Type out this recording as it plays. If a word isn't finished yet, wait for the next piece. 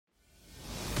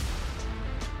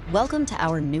Welcome to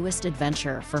our newest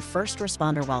adventure for first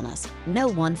responder wellness. No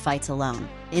one fights alone.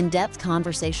 In-depth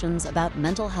conversations about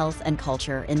mental health and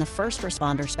culture in the first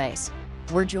responder space.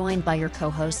 We're joined by your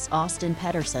co-hosts Austin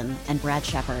Pedersen and Brad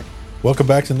Shepard. Welcome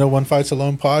back to No One Fights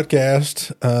Alone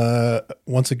podcast.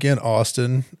 Once again,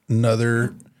 Austin,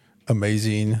 another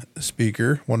amazing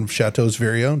speaker, one of Chateau's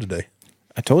very own today.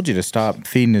 I told you to stop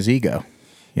feeding his ego,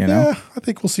 you know? Yeah, I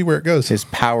think we'll see where it goes. His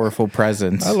powerful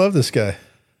presence. I love this guy.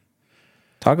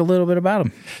 Talk a little bit about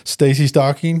him. Stacey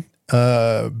Stocking,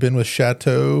 been with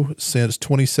Chateau since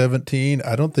 2017.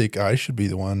 I don't think I should be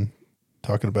the one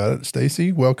talking about it.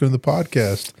 Stacey, welcome to the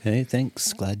podcast. Hey,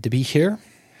 thanks. Glad to be here.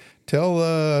 Tell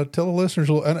the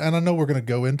listeners, and I know we're going to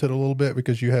go into it a little bit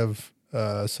because you have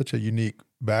such a unique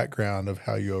background of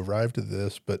how you arrived at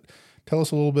this, but tell us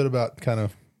a little bit about kind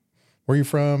of where you're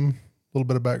from, a little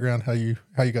bit of background, how you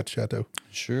got to Chateau.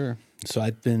 Sure. So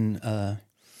I've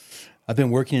been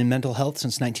working in mental health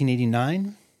since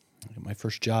 1989. I got my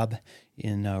first job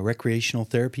in recreational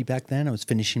therapy back then. I was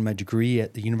finishing my degree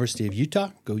at the University of Utah.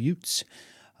 Go Utes.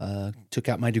 Took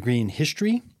out my degree in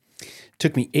history.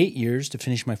 Took me 8 years to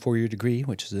finish my 4-year degree,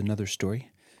 which is another story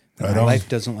that my wife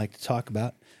doesn't like to talk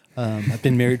about. I've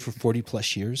been married for 40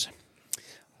 plus years.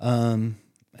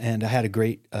 And I had a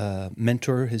great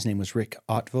mentor. His name was Rick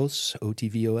Otvos,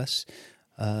 O-T-V-O-S,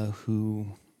 who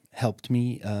helped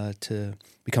me to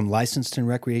become licensed in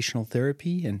recreational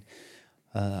therapy. And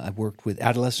I worked with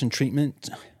adolescent treatment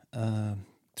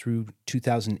through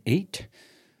 2008.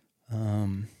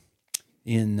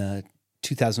 In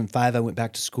 2005, I went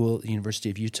back to school at the University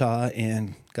of Utah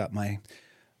and got my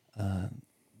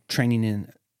training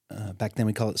in, back then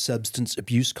we call it substance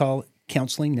abuse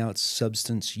counseling. Now it's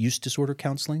substance use disorder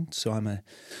counseling. So I'm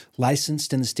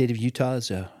licensed in the state of Utah as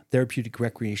a therapeutic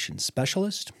recreation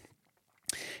specialist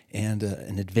and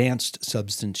an advanced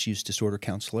substance use disorder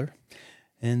counselor.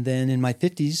 And then in my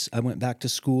 50s, I went back to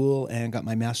school and got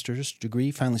my master's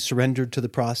degree, finally surrendered to the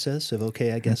process of,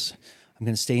 okay, I guess I'm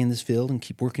going to stay in this field and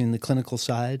keep working in the clinical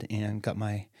side, and got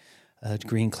my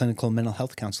degree in clinical mental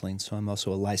health counseling. So I'm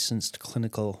also a licensed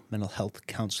clinical mental health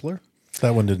counselor.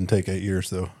 That one didn't take 8 years,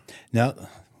 though. No,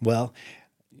 well,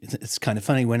 it's kind of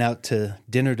funny. Went out to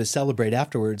dinner to celebrate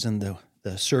afterwards, and the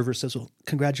server says, well,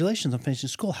 congratulations on finishing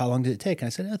school. How long did it take? And I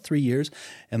said, 3 years.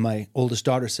 And my oldest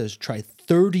daughter says, try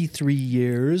 33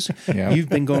 years. Yeah. You've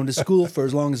been going to school for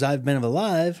as long as I've been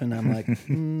alive. And I'm like,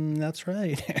 that's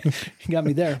right. You got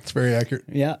me there. It's very accurate.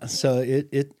 Yeah. So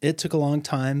it took a long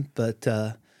time, but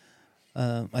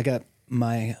I got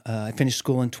I finished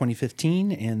school in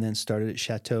 2015 and then started at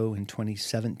Chateau in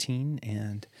 2017.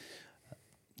 And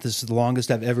this is the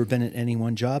longest I've ever been at any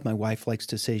one job. My wife likes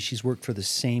to say she's worked for the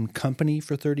same company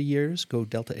for 30 years, Go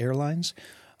Delta Airlines.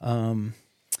 Well,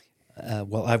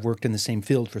 I've worked in the same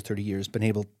field for 30 years, been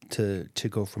able to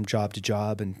go from job to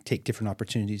job and take different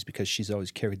opportunities because she's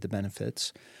always carried the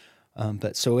benefits.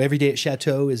 But so every day at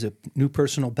Chateau is a new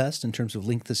personal best in terms of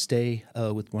length of stay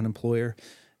with one employer,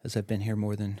 as I've been here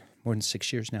more than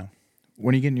 6 years now.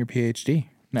 When are you getting your PhD?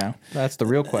 No, that's the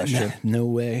real question. No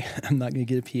way. I'm not going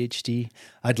to get a PhD.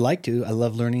 I'd like to. I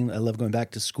love learning. I love going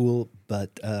back to school,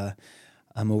 but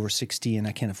I'm over 60 and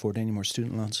I can't afford any more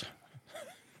student loans.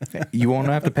 You won't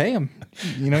have to pay them.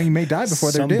 You know, you may die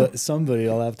before they're due. Somebody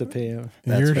will have to pay them.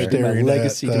 That's That's right. My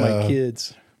legacy to my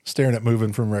kids. Staring at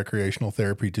moving from recreational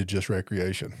therapy to just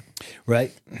recreation.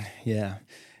 Right. Yeah.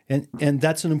 And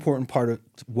that's an important part of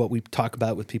what we talk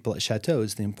about with people at Chateau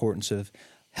is the importance of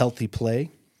healthy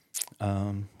play.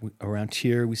 Around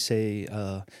here, we say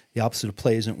the opposite of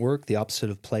play isn't work. The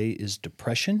opposite of play is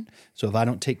depression. So if I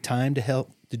don't take time to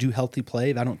do healthy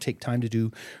play, if I don't take time to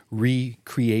do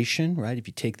recreation, right? If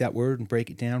you take that word and break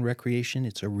it down, recreation,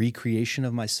 it's a recreation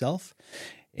of myself.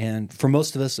 And for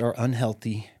most of us, our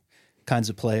unhealthy kinds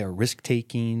of play are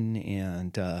risk-taking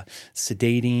and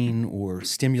sedating or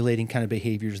stimulating kind of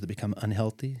behaviors that become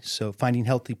unhealthy. So finding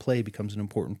healthy play becomes an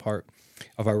important part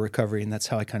of our recovery, and that's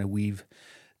how I kind of weave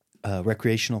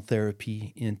recreational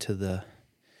therapy into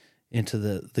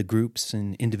the groups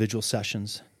and individual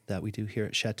sessions that we do here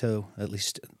at Chateau, at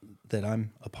least that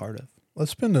I'm a part of.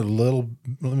 Let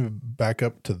me back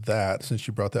up to that since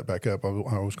you brought that back up. I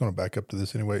was going to back up to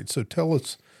this anyway. So tell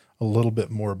us a little bit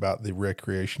more about the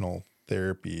recreational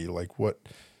therapy, like what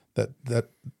that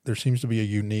there seems to be a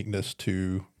uniqueness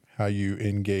to how you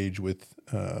engage with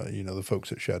the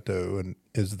folks at Chateau, and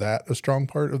is that a strong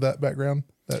part of that background,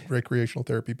 that recreational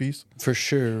therapy piece? For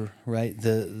sure, right?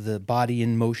 The body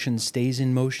in motion stays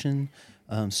in motion.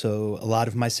 So a lot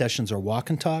of my sessions are walk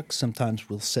and talk. Sometimes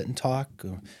we'll sit and talk.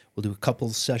 We'll do a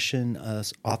couples session,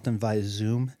 often via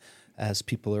Zoom, as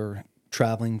people are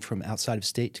traveling from outside of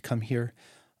state to come here.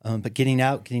 But getting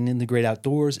out, getting in the great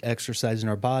outdoors, exercising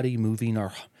our body, moving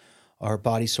our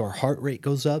body so our heart rate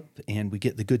goes up and we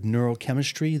get the good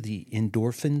neurochemistry, the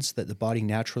endorphins that the body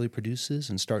naturally produces,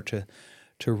 and start to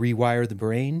rewire the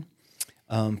brain.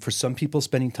 For some people,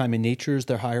 spending time in nature is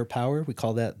their higher power. We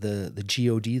call that the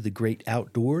GOD, the great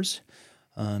outdoors,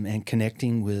 and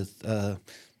connecting with,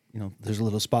 there's a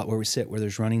little spot where we sit where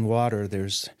there's running water.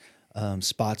 There's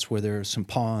spots where there's some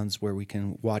ponds where we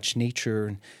can watch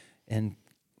nature and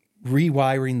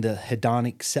rewiring the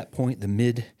hedonic set point,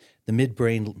 the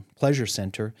midbrain pleasure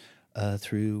center,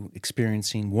 through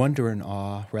experiencing wonder and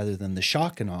awe rather than the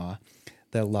shock and awe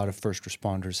that a lot of first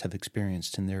responders have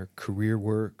experienced in their career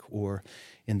work or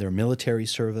in their military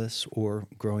service or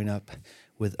growing up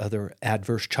with other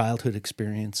adverse childhood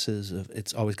experiences.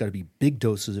 It's always got to be big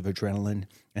doses of adrenaline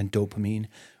and dopamine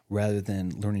rather than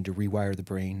learning to rewire the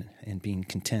brain and being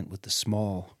content with the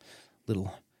small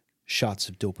little shots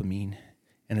of dopamine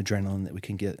and adrenaline that we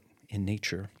can get in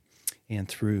nature and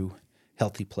through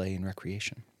healthy play and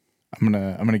recreation. I'm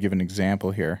gonna give an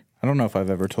example here. I don't know if I've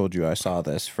ever told you I saw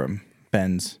this from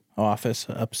Ben's office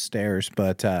upstairs,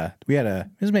 but it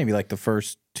was maybe like the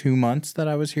first 2 months that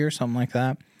I was here, something like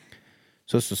that.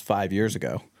 So this was 5 years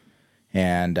ago.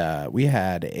 And we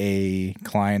had a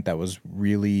client that was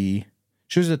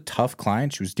she was a tough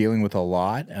client. She was dealing with a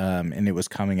lot, and it was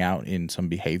coming out in some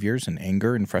behaviors and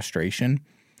anger and frustration.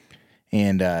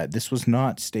 And this was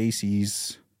not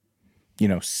Stacey's,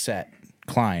 set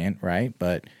client, right?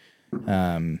 But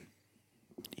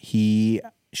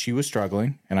she was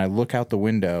struggling, and I look out the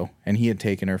window, and he had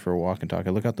taken her for a walk and talk.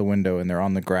 I look out the window, and they're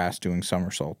on the grass doing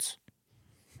somersaults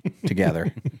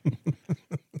together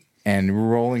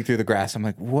and rolling through the grass. I'm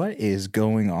like, what is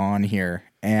going on here?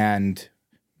 And,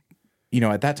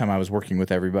 at that time I was working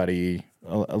with everybody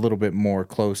a little bit more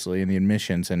closely in the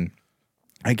admissions, and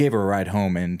I gave her a ride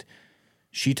home, and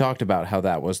she talked about how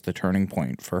that was the turning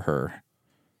point for her,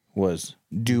 was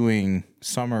doing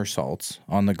somersaults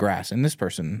on the grass. And this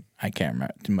person, I can't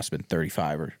remember, it must have been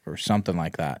 35 or something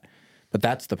like that. But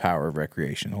that's the power of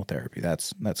recreational therapy.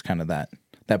 That's kind of that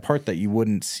part that you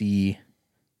wouldn't see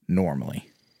normally.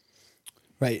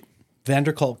 Right. Van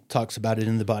der Kolk talks about it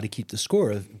in The Body Keep the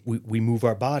Score of we move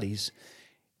our bodies.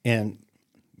 And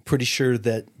pretty sure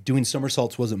that doing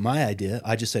somersaults wasn't my idea.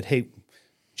 I just said, hey,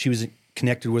 she was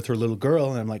connected with her little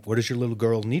girl, and I'm like, what does your little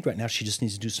girl need right now? She just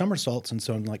needs to do somersaults. And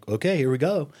so I'm like, okay, here we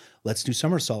go. Let's do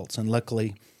somersaults. And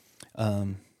luckily,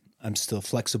 I'm still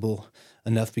flexible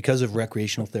enough because of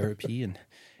recreational therapy and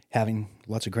having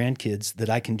lots of grandkids that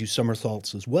I can do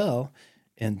somersaults as well.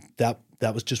 And that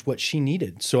was just what she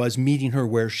needed. So I was meeting her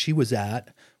where she was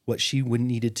at, what she would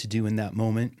needed to do in that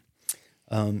moment,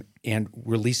 and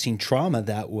releasing trauma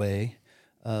that way,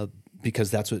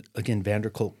 because that's what, again, Van der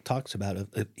Kolk talks about.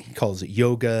 He calls it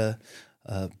yoga,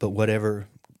 but whatever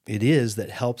it is that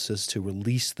helps us to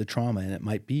release the trauma, and it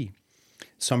might be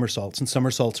somersaults. And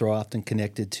somersaults are often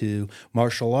connected to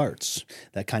martial arts,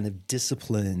 that kind of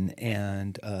discipline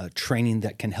and training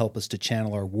that can help us to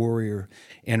channel our warrior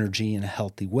energy in a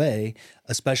healthy way,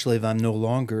 especially if I'm no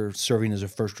longer serving as a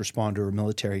first responder or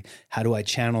military. How do I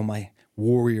channel my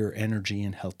warrior energy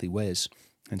in healthy ways?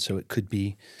 And so it could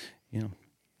be,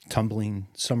 tumbling,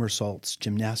 somersaults,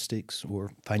 gymnastics,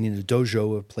 or finding a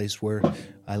dojo, a place where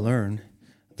I learn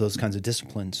those kinds of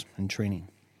disciplines and training.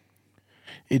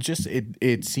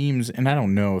 It seems, and I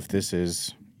don't know if this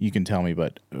is, you can tell me,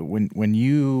 but when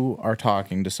you are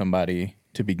talking to somebody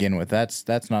to begin with,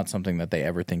 that's not something that they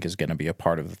ever think is going to be a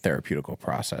part of the therapeutical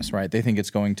process, right? They think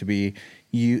it's going to be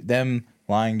them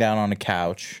lying down on a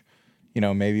couch,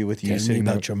 maybe with you sitting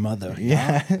about your mother.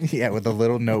 Yeah. Yeah. With a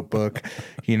little notebook,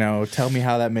 tell me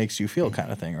how that makes you feel kind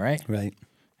of thing. Right. Right.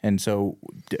 And so,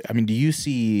 do you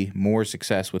see more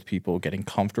success with people getting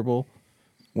comfortable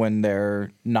when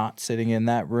they're not sitting in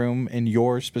that room, in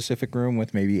your specific room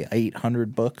with maybe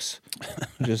 800 books?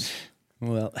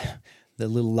 Well, the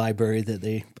little library that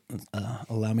they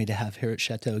allow me to have here at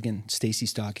Chateau, again, Stacey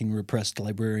Stocking, repressed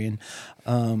librarian,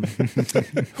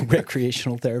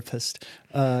 recreational therapist,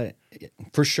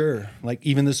 for sure. Like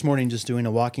even this morning, just doing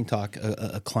a walking talk,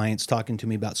 a client's talking to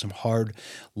me about some hard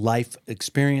life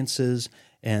experiences.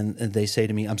 And they say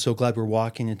to me, I'm so glad we're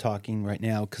walking and talking right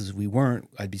now, because if we weren't,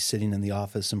 I'd be sitting in the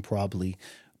office and probably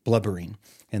blubbering.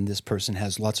 And this person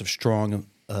has lots of strong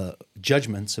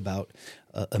judgments about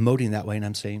emoting that way. And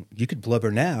I'm saying, you could blubber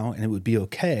now and it would be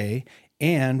okay.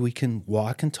 And we can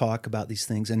walk and talk about these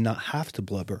things and not have to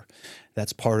blubber.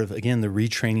 That's part of, again, the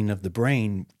retraining of the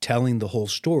brain, telling the whole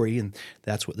story. And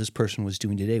that's what this person was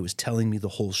doing today, was telling me the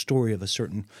whole story of a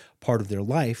certain part of their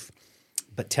life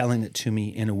but telling it to me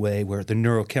in a way where the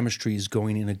neurochemistry is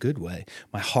going in a good way.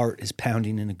 My heart is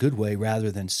pounding in a good way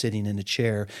rather than sitting in a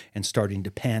chair and starting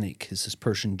to panic. Is this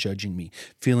person judging me?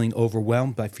 Feeling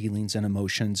overwhelmed by feelings and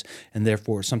emotions, and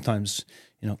therefore sometimes,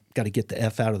 got to get the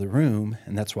F out of the room.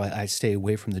 And that's why I stay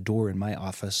away from the door in my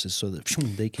office, is so that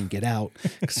they can get out,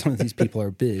 because some of these people are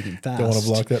big and fast. Don't want to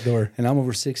block that door. And I'm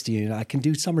over 60 and I can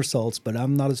do somersaults, but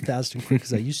I'm not as fast and quick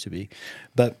as I used to be.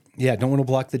 But yeah, don't want to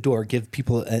block the door. Give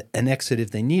people an exit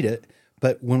if they need it.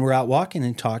 But when we're out walking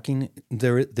and talking,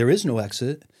 there is no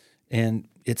exit, and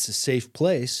it's a safe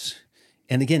place.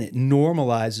 And again, it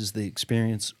normalizes the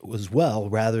experience as well,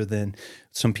 rather than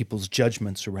some people's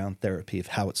judgments around therapy of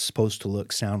how it's supposed to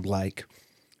look, sound like,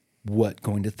 what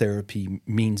going to therapy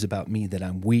means about me, that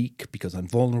I'm weak because I'm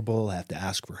vulnerable, I have to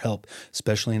ask for help,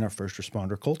 especially in our first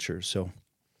responder culture. So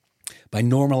by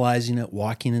normalizing it,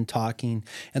 walking and talking,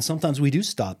 and sometimes we do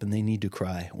stop and they need to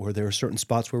cry, or there are certain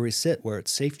spots where we sit where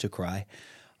it's safe to cry.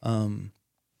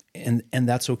 And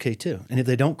that's okay too. And if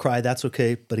they don't cry, that's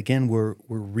okay. But again, we're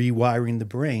rewiring the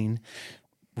brain,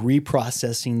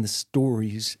 reprocessing the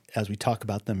stories as we talk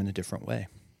about them in a different way.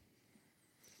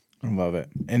 I love it.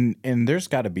 And there's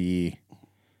got to be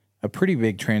a pretty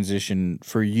big transition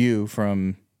for you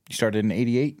from, you started in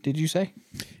 88, did you say?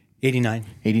 89.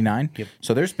 89? Yep.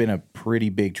 So there's been a pretty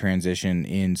big transition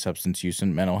in substance use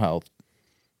and mental health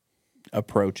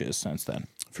approaches since then.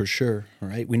 For sure,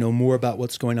 right? We know more about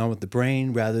what's going on with the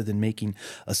brain rather than making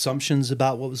assumptions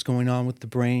about what was going on with the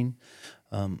brain.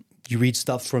 You read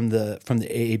stuff from the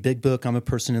AA Big Book. I'm a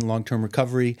person in long-term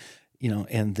recovery,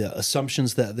 and the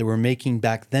assumptions that they were making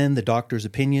back then, the doctor's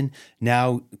opinion,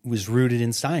 now was rooted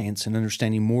in science and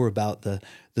understanding more about the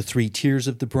 3 tiers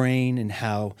of the brain and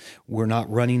how we're not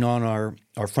running on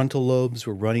our frontal lobes,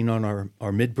 we're running on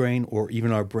our midbrain or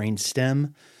even our brain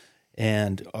stem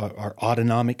and our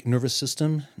autonomic nervous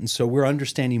system. And so we're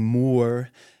understanding more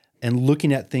and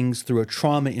looking at things through a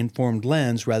trauma-informed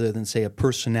lens rather than, say, a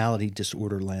personality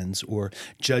disorder lens, or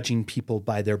judging people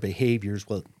by their behaviors.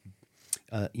 Well,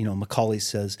 Macaulay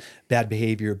says, bad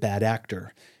behavior, bad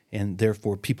actor, and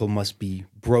therefore people must be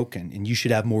broken, and you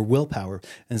should have more willpower.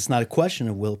 And it's not a question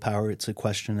of willpower, it's a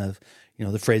question of,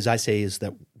 the phrase I say is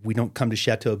that we don't come to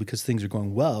Chateau because things are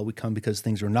going well, we come because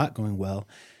things are not going well,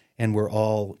 and we're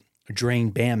all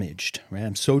brain damaged, right?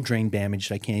 I'm so brain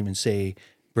damaged I can't even say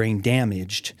brain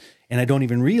damaged, and I don't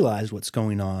even realize what's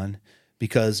going on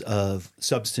because of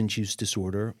substance use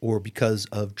disorder or because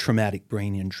of traumatic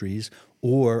brain injuries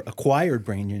or acquired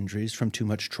brain injuries from too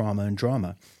much trauma and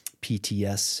drama.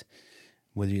 PTS,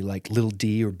 whether you like little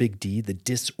d or big D, the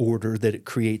disorder that it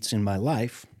creates in my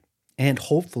life, and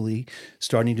hopefully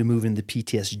starting to move into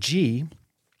PTSG,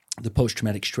 the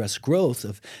post-traumatic stress growth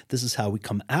of this is how we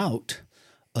come out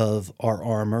of our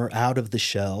armor, out of the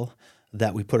shell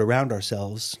that we put around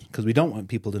ourselves, because we don't want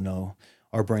people to know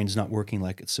our brain's not working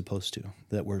like it's supposed to,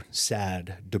 that we're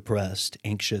sad, depressed,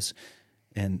 anxious,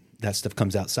 and that stuff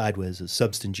comes out sideways as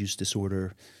substance use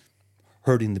disorder,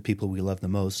 hurting the people we love the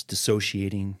most,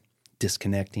 dissociating,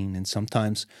 disconnecting, and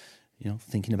sometimes,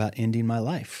 thinking about ending my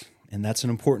life. And that's an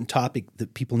important topic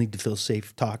that people need to feel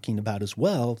safe talking about as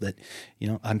well, that,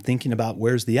 I'm thinking about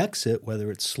where's the exit,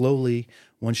 whether it's slowly,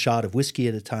 1 shot of whiskey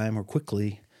at a time, or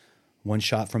quickly, 1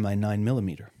 shot from my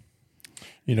 9mm.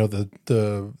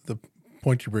 The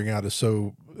point you bring out is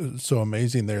so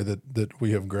amazing there, that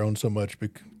we have grown so much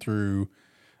through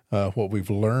what we've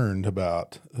learned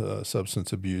about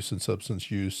substance abuse and substance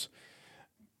use.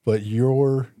 But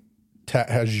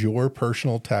has your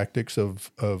personal tactics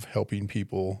of helping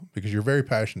people, because you're very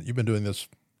passionate. You've been doing this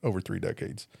over 3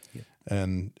 decades. Yeah.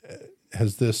 And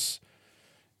has this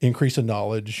increase in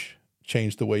knowledge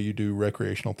changed the way you do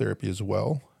recreational therapy as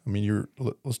well? I mean,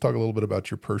 let's talk a little bit about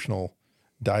your personal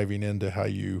diving into how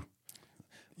you...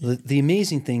 The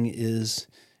amazing thing is,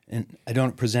 and I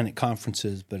don't present at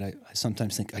conferences, but I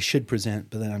sometimes think I should present,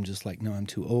 but then I'm just like, no, I'm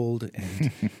too old,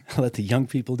 and I'll let the young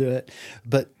people do it.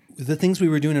 But the things we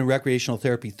were doing in recreational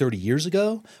therapy 30 years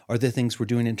ago are the things we're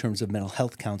doing in terms of mental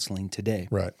health counseling today.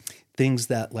 Right. Things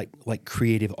that like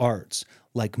creative arts,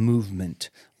 like movement,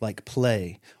 like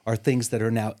play, are things that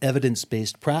are now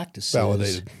evidence-based practices.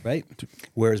 Validated. Right?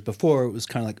 Whereas before it was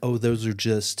kind of like, oh, those are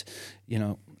just,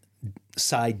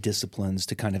 side disciplines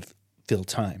to kind of fill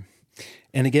time.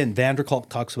 And again, van der Kolk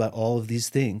talks about all of these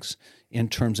things in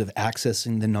terms of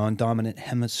accessing the non-dominant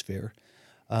hemisphere,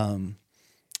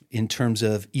 in terms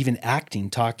of even acting,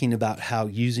 talking about how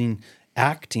using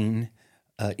acting,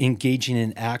 engaging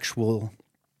in actual,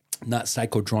 not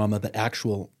psychodrama, but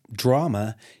actual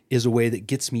drama is a way that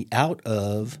gets me out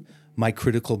of my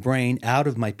critical brain, out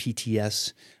of my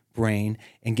PTS brain,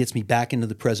 and gets me back into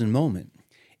the present moment.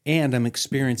 And I'm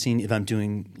experiencing, if I'm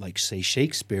doing like say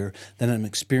Shakespeare, then I'm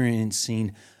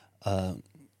experiencing,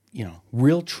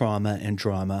 real trauma and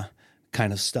drama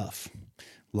kind of stuff,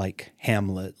 like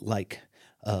Hamlet, like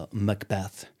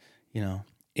Macbeth,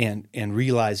 and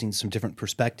realizing some different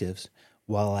perspectives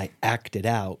while I act it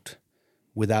out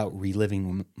without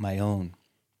reliving my own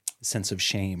sense of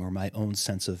shame or my own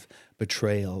sense of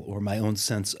betrayal or my own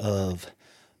sense of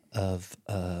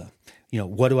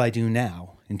what do I do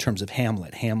now in terms of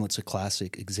Hamlet? Hamlet's a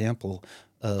classic example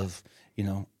of,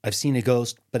 I've seen a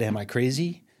ghost, but am I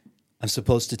crazy? I'm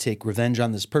supposed to take revenge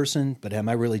on this person, but am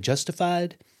I really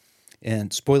justified?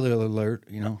 And spoiler alert,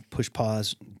 push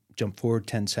pause, jump forward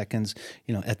 10 seconds.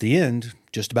 At the end,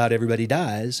 just about everybody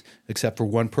dies except for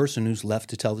one person who's left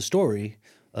to tell the story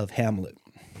of Hamlet.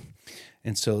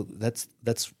 And so that's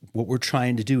what we're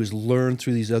trying to do, is learn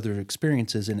through these other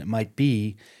experiences, and it might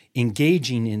be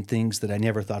engaging in things that I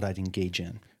never thought I'd engage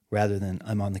in, rather than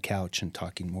I'm on the couch and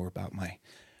talking more about my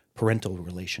parental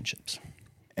relationships.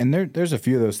 And there's a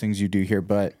few of those things you do here,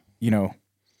 but,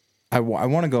 I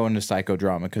want to go into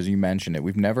psychodrama because you mentioned it.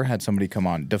 We've never had somebody come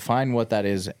on. Define what that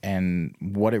is and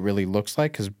what it really looks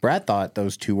like, because Brad thought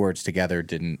those two words together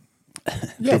didn't.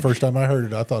 Yeah, the first time I heard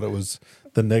it, I thought it was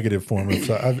the negative form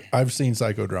of. I've seen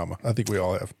psychodrama. I think we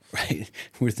all have. Right.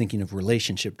 We're thinking of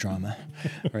relationship drama,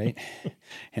 right?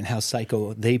 And how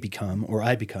psycho they become, or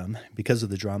I become, because of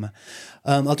the drama.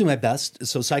 I'll do my best.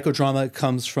 So psychodrama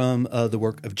comes from the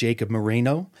work of Jacob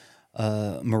Moreno.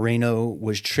 Moreno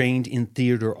was trained in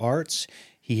theater arts.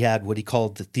 He had what he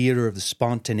called the theater of the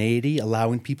spontaneity,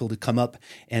 allowing people to come up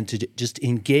and to just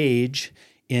engage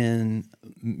in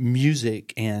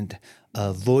music and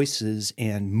voices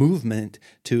and movement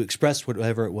to express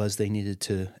whatever it was they needed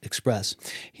to express.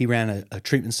 He ran a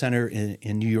treatment center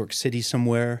in New York City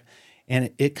somewhere,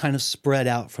 and it kind of spread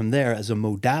out from there as a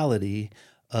modality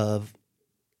of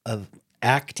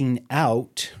acting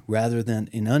out, rather than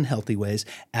in unhealthy ways,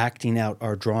 acting out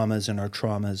our dramas and our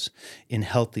traumas in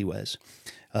healthy ways.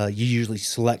 You usually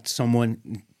select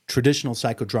someone. Traditional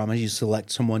psychodrama, you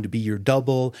select someone to be your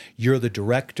double, you're the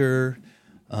director,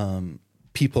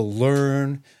 people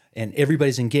learn, and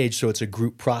everybody's engaged, so it's a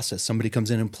group process. Somebody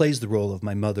comes in and plays the role of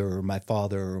my mother or my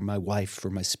father or my wife or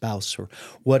my spouse or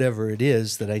whatever it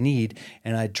is that I need,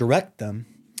 and I direct them,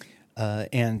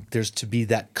 and there's to be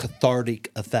that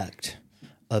cathartic effect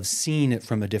of seeing it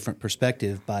from a different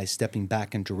perspective by stepping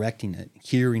back and directing it,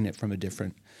 hearing it from a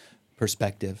different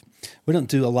perspective. We don't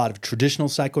do a lot of traditional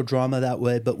psychodrama that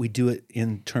way, but we do it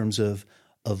in terms of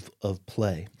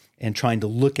play and trying to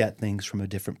look at things from a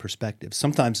different perspective.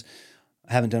 Sometimes,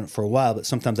 I haven't done it for a while, but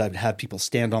sometimes I would have people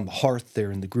stand on the hearth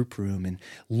there in the group room and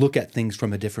look at things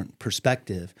from a different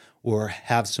perspective, or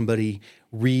have somebody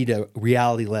read a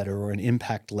reality letter or an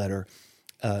impact letter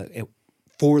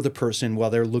for the person while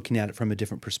they're looking at it from a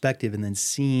different perspective, and then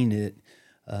seeing it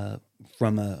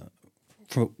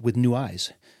with new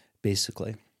eyes,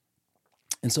 basically.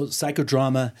 And so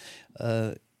psychodrama,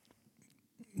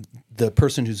 the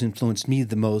person who's influenced me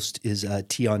the most is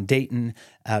Tion Dayton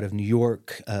out of New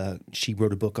York. She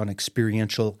wrote a book on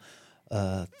experiential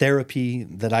therapy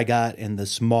that I got, and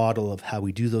this model of how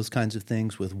we do those kinds of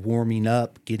things with warming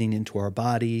up, getting into our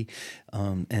body,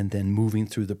 and then moving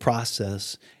through the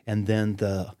process, and then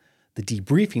the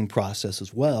debriefing process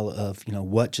as well of,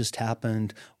 what just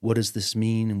happened, what does this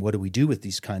mean, and what do we do with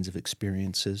these kinds of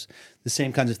experiences? The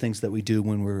same kinds of things that we do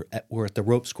when we're at the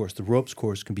ropes course. The ropes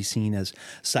course can be seen as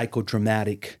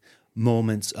psychodramatic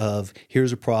moments of,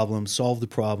 here's a problem, solve the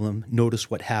problem,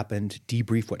 notice what happened,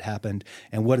 debrief what happened,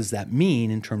 and what does that mean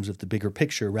in terms of the bigger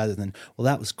picture, rather than, well,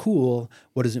 that was cool,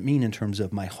 what does it mean in terms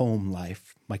of my home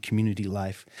life, my community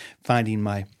life, finding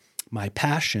my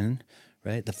passion,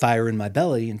 right? The fire in my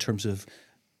belly, in terms of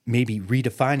maybe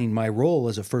redefining my role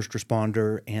as a first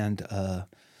responder and a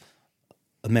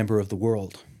member of the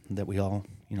world, that we all,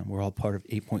 we're all part of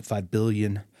 8.5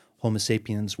 billion Homo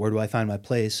sapiens. Where do I find my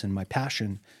place and my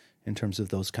passion in terms of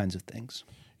those kinds of things?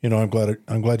 I'm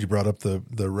glad you brought up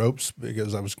the ropes,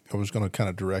 because I was going to kind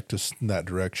of direct us in that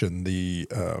direction.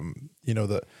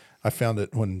 I found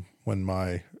it when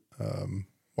my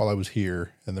while I was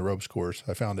here in the ropes course,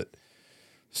 I found it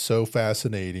so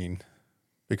fascinating,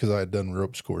 because I had done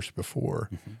ropes course before,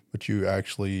 but you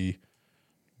actually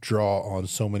draw on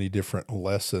so many different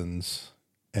lessons,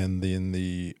 and then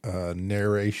the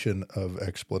narration of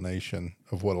explanation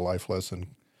of what a life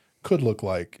lesson could look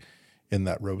like in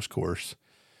that ropes course.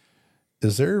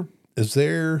 Is there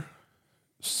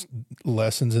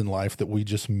lessons in life that we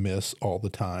just miss all the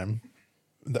time?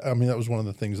 I mean, that was one of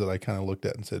the things that I kind of looked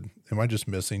at and said, am I just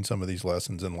missing some of these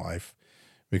lessons in life?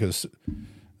 Because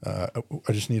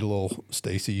I just need a little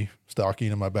Stacey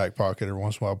Stocking in my back pocket every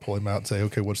once in a while. Pull him out and say,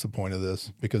 "Okay, what's the point of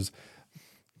this?" Because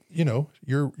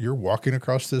you're walking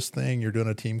across this thing, you're doing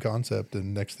a team concept,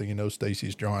 and next thing you know,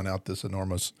 Stacey's drawing out this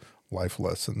enormous life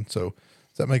lesson. So,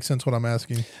 does that make sense? What I'm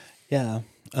asking? Yeah.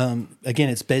 Again,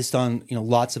 it's based on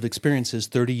lots of experiences,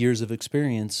 30 years of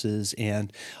experiences,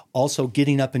 and also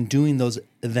getting up and doing those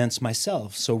events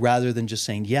myself. So rather than just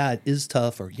saying, "Yeah, it is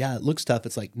tough," or "Yeah, it looks tough,"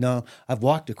 it's like, no, I've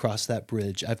walked across that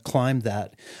bridge, I've climbed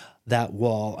that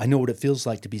wall. I know what it feels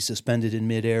like to be suspended in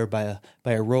midair by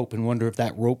a rope, and wonder if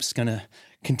that rope's going to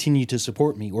continue to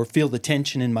support me, or feel the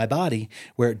tension in my body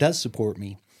where it does support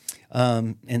me,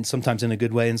 and sometimes in a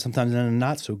good way, and sometimes in a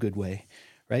not so good way.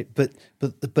 Right, but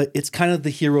it's kind of the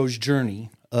hero's journey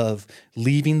of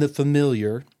leaving the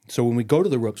familiar. So when we go to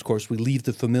the ropes course, we leave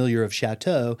the familiar of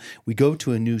Chateau. We go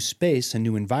to a new space, a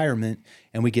new environment,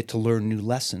 and we get to learn new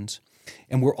lessons.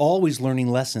 And we're always learning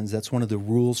lessons. That's one of the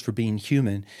rules for being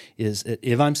human. Is that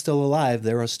if I'm still alive,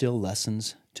 there are still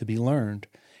lessons to be learned.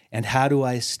 And how do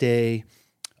I stay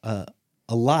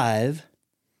alive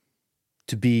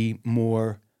to be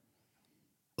more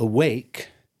awake?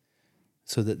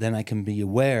 So that then I can be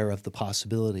aware of the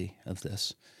possibility of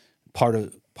this. Part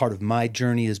of my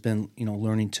journey has been,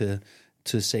 learning to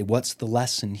say, what's the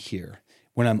lesson here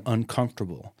when I'm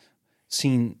uncomfortable?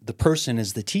 Seeing the person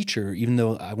as the teacher, even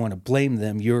though I want to blame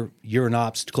them, you're an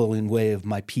obstacle in the way of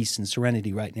my peace and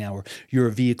serenity right now, or you're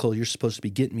a vehicle, you're supposed to be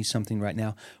getting me something right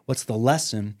now. What's the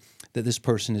lesson that this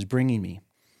person is bringing me?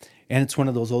 And it's one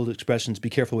of those old expressions, be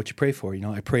careful what you pray for.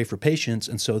 I pray for patience,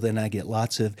 and so then I get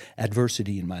lots of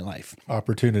adversity in my life.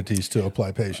 Opportunities to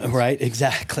apply patience. Right,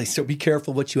 exactly. So be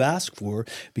careful what you ask for,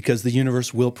 because the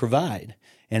universe will provide.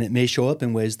 And it may show up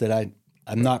in ways that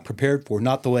I'm not prepared for,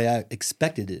 not the way I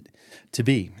expected it to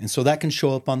be. And so that can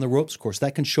show up on the ropes course.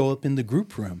 That can show up in the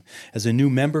group room. As a new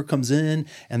member comes in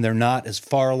and they're not as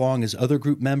far along as other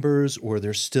group members, or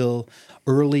they're still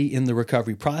early in the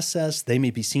recovery process, they may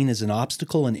be seen as an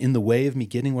obstacle and in the way of me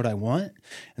getting what I want.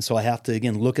 And so I have to,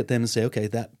 again, look at them and say, okay,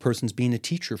 that person's being a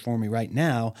teacher for me right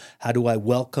now. How do I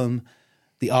welcome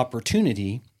the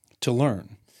opportunity to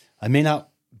learn? I may not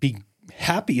be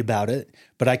happy about it,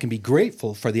 but I can be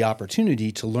grateful for the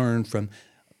opportunity to learn from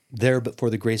there, but for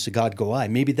the grace of God go I.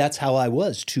 Maybe that's how I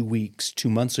was 2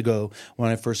 months ago when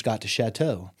I first got to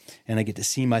Chateau. And I get to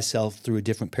see myself through a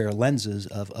different pair of lenses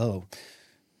of, oh,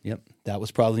 yep, that was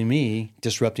probably me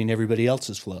disrupting everybody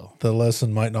else's flow. The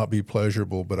lesson might not be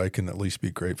pleasurable, but I can at least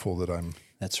be grateful that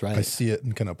That's right. I see it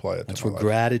and can apply it. That's to my where life.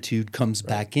 gratitude comes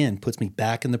back in, puts me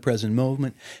back in the present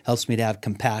moment, helps me to have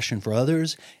compassion for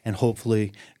others, and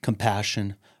hopefully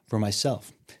compassion for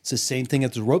myself. It's the same thing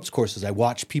at the ropes courses. I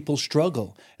watch people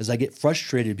struggle as I get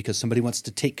frustrated because somebody wants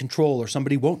to take control or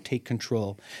somebody won't take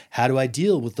control. How do I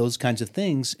deal with those kinds of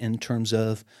things in terms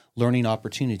of learning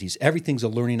opportunities? Everything's a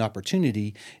learning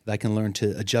opportunity if I can learn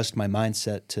to adjust my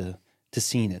mindset to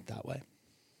seeing it that way.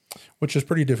 Which is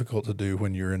pretty difficult to do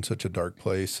when you're in such a dark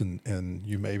place and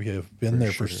you maybe have been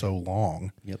there for so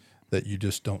long that you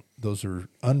just don't, those are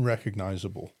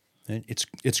unrecognizable. And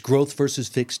it's growth versus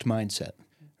fixed mindset,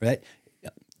 right?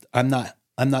 I'm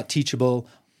not teachable.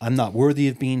 I'm not worthy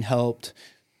of being helped.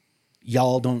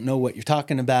 Y'all don't know what you're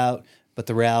talking about. But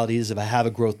the reality is, if I have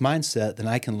a growth mindset, then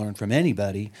I can learn from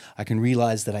anybody. I can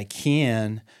realize that I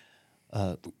can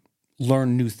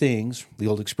learn new things. The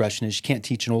old expression is, you can't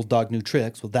teach an old dog new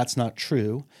tricks. Well, that's not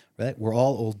true, right? We're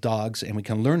all old dogs, and we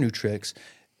can learn new tricks.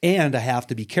 And I have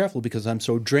to be careful because I'm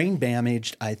so drain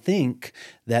damaged, I think,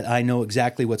 that I know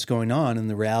exactly what's going on. And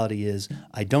the reality is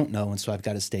I don't know. And so I've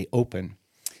got to stay open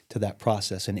to that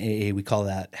process. In AA, we call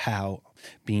that how,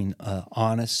 being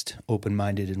honest,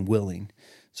 open-minded, and willing.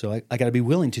 So I got to be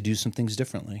willing to do some things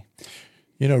differently.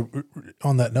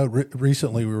 On that note,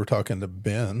 recently we were talking to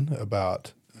Ben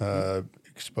about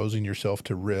exposing yourself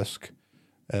to risk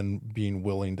and being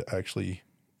willing to actually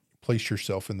place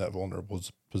yourself in that vulnerable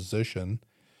position.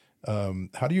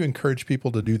 How do you encourage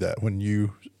people to do that when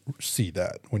you see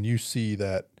that? When you see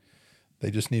that they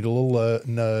just need a little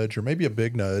nudge or maybe a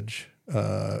big nudge,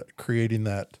 creating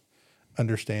that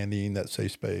understanding, that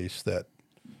safe space, that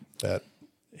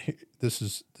this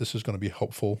is going to be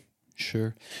helpful.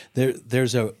 Sure.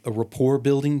 There's a rapport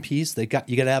building piece. You got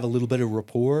to have a little bit of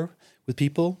rapport with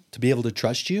people to be able to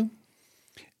trust you.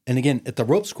 And again, at the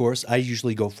ropes course, I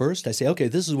usually go first. I say, okay,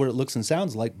 this is what it looks and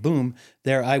sounds like. Boom,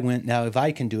 there I went. Now, if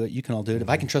I can do it, you can all do it. If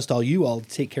I can trust all you all to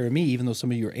take care of me, even though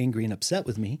some of you are angry and upset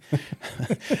with me,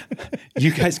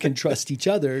 you guys can trust each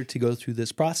other to go through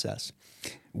this process.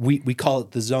 We call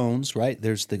it the zones, right?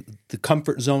 There's the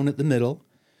comfort zone at the middle.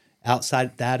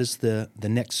 Outside that is the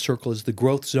next circle is the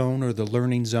growth zone or the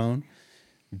learning zone.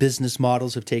 business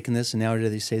models have taken this, and now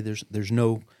they say there's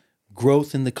no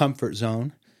growth in the comfort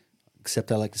zone,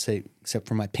 except I like to say, except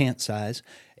for my pant size,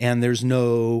 and there's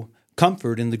no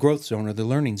comfort in the growth zone or the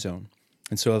learning zone.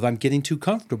 And so if I'm getting too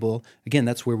comfortable, again,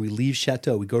 that's where we leave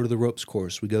Chateau. We go to the ropes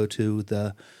course. We go to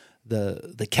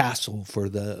the castle for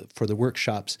the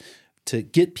workshops to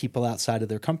get people outside of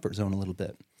their comfort zone a little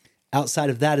bit. Outside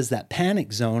of that is that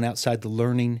panic zone outside the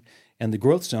learning and the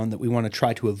growth zone that we want to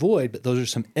try to avoid. But those are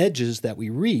some edges that we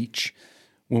reach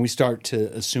when we start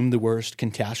to assume the worst,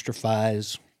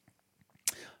 catastrophize,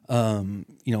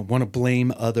 want to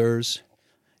blame others,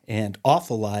 and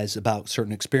awful lies about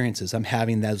certain experiences. I'm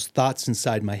having those thoughts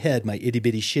inside my head, my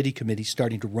itty-bitty shitty committee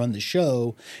starting to run the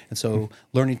show. And so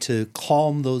learning to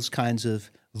calm those kinds of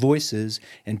voices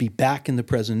and be back in the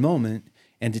present moment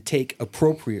and to take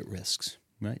appropriate risks,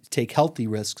 right? Take healthy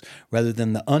risks rather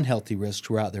than the unhealthy risks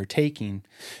we're out there taking,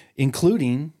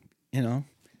 including,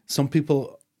 some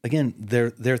people, again,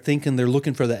 they're thinking they're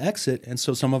looking for the exit. And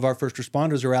so some of our first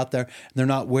responders are out there and they're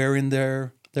not wearing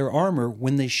their armor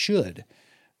when they should.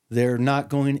 They're not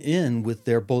going in with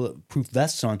their bulletproof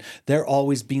vests on. They're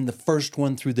always being the first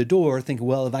one through the door, thinking,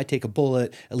 well, if I take a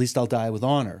bullet, at least I'll die with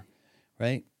honor,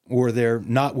 right? Or they're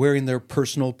not wearing their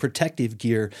personal protective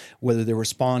gear, whether they're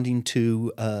responding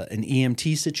to an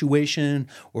EMT situation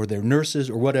or they're nurses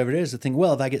or whatever it is. They think,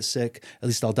 well, if I get sick, at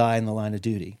least I'll die in the line of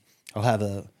duty. I'll have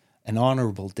an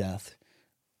honorable death.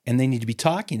 And they need to be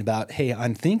talking about, hey,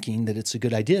 I'm thinking that it's a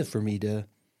good idea for me to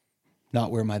not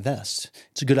wear my vest.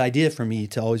 It's a good idea for me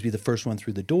to always be the first one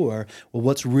through the door. Well,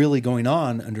 what's really going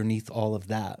on underneath all of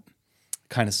that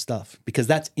kind of stuff? Because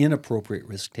that's inappropriate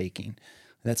risk-taking.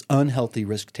 That's unhealthy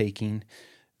risk-taking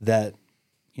that,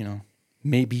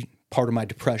 may be part of my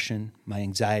depression, my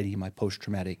anxiety, my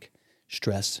post-traumatic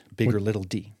stress, big or little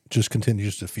d. Just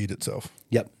continues to feed itself.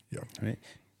 Yep. Yeah. Right.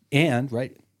 And,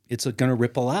 it's going to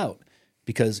ripple out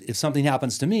because if something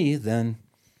happens to me, then,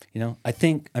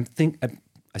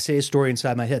 I say a story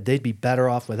inside my head, they'd be better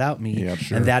off without me,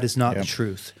 and that is not the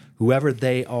truth. Whoever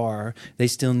they are, they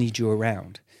still need you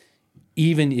around.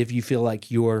 Even if you feel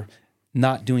like you're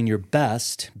not doing your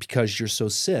best because you're so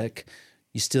sick,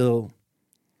 you still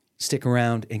stick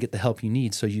around and get the help you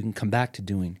need so you can come back to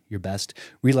doing your best.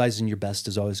 Realizing your best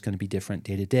is always going to be different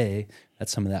day to day.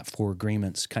 That's some of that 4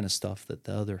 agreements kind of stuff that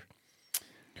the other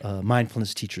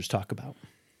mindfulness teachers talk about.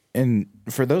 And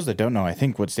for those that don't know, I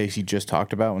think what Stacey just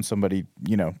talked about when somebody,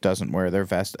 doesn't wear their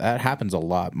vest, that happens a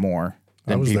lot more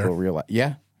than people realize.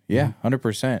 Yeah,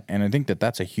 100%. And I think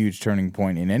that's a huge turning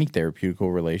point in any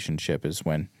therapeutical relationship is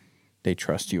when they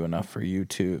trust you enough for you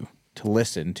to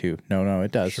listen to. No,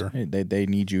 it does. Sure. They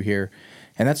need you here.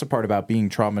 And that's the part about being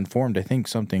trauma-informed. I think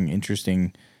something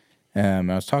interesting, I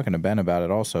was talking to Ben about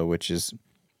it also, which is,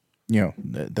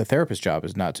 the therapist's job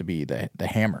is not to be the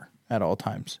hammer at all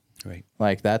times. Right.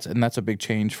 Like that's a big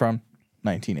change from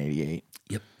 1988.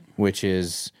 Yep. Which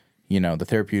is, the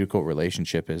therapeutical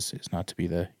relationship is not to be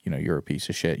the, you're a piece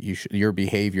of shit. Your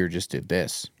behavior just did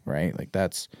this, right? Like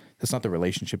that's not the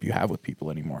relationship you have with people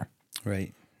anymore.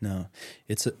 Right. No.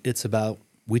 It's about,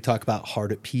 we talk about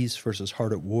heart at peace versus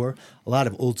heart at war. A lot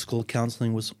of old school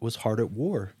counseling was heart at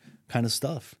war kind of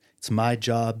stuff. It's my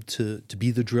job to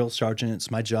be the drill sergeant.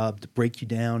 It's my job to break you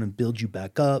down and build you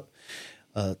back up.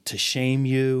 To shame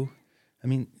you. I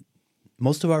mean,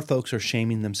 most of our folks are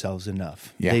shaming themselves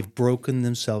enough. Yeah. They've broken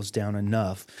themselves down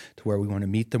enough to where we want to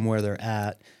meet them where they're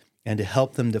at and to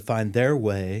help them to find their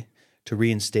way to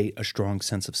reinstate a strong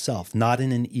sense of self, not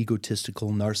in an egotistical,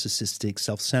 narcissistic,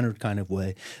 self-centered kind of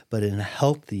way, but in a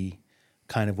healthy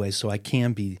kind of way so I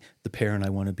can be the parent I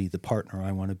want to be, the partner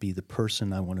I want to be, the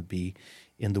person I want to be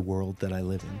in the world that I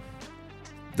live in.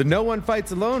 The No One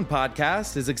Fights Alone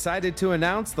podcast is excited to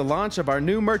announce the launch of our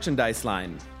new merchandise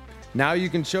line. Now you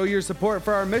can show your support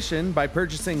for our mission by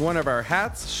purchasing one of our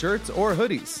hats, shirts, or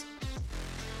hoodies.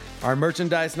 Our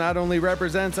merchandise not only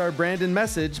represents our brand and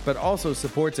message, but also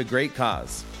supports a great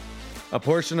cause. A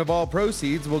portion of all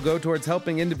proceeds will go towards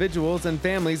helping individuals and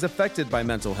families affected by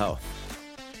mental health.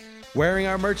 Wearing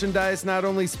our merchandise not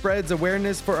only spreads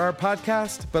awareness for our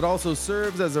podcast, but also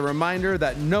serves as a reminder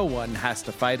that no one has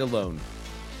to fight alone.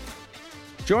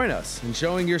 Join us in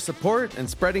showing your support and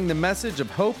spreading the message of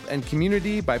hope and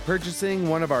community by purchasing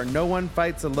one of our No One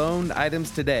Fights Alone items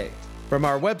today from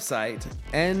our website,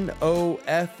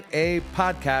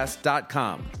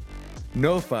 NOFApodcast.com,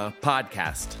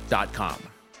 NOFApodcast.com.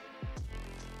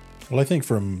 Well, I think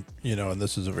from, and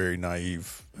this is a very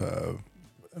naive,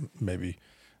 maybe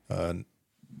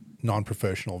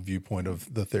non-professional viewpoint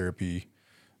of the therapy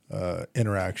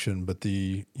interaction, but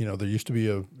there used to be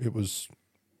it was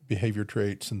behavior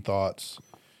traits and thoughts,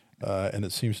 and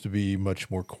it seems to be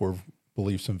much more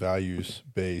beliefs and values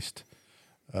based.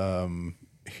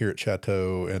 Here at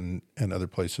Chateau and other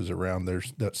places around,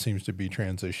 that seems to be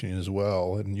transitioning as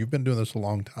well. And you've been doing this a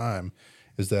long time.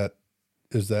 Is that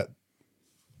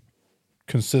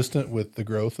consistent with the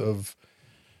growth of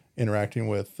interacting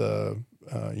with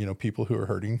people who are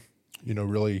hurting?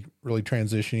 Really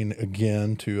transitioning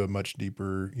again to a much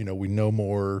deeper. We know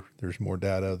more. There's more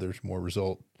data. There's more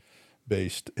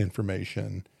result-based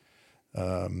information.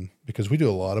 Because we do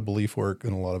a lot of belief work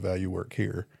and a lot of value work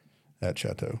here at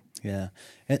Chateau. Yeah.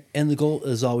 And the goal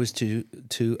is always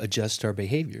to adjust our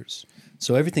behaviors.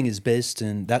 So everything is based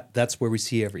in that's where we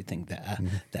see everything.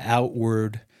 The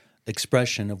outward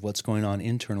expression of what's going on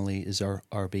internally is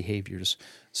our behaviors.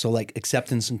 So like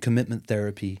acceptance and commitment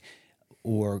therapy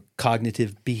or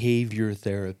cognitive behavior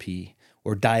therapy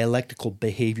or dialectical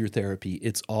behavior therapy,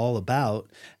 it's all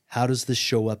about how does this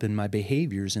show up in my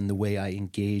behaviors in the way I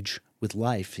engage with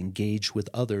life, engage with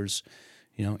others.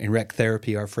 In rec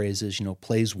therapy, our phrase is,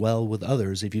 plays well with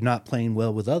others. If you're not playing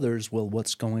well with others, well,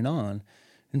 what's going on?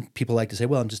 And people like to say,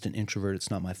 well, I'm just an introvert.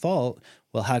 It's not my fault.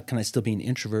 Well, how can I still be an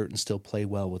introvert and still play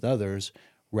well with others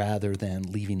rather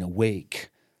than leaving a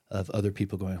wake of other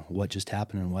people going, what just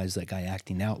happened and why is that guy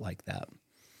acting out like that?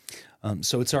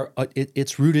 So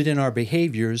it's rooted in our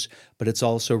behaviors, but it's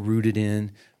also rooted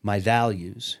in my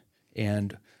values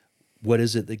and what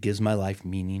is it that gives my life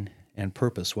meaning and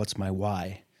purpose? What's my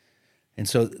why? And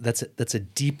so that's a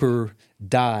deeper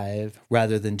dive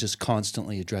rather than just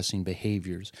constantly addressing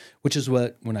behaviors, which is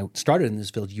what, when I started in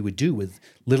this field, you would do with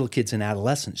little kids and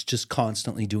adolescents, just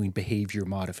constantly doing behavior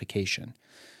modification.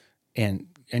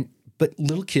 But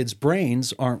little kids'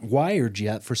 brains aren't wired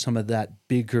yet for some of that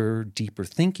bigger, deeper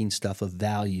thinking stuff of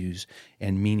values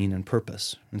and meaning and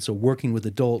purpose. And so working with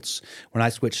adults, when I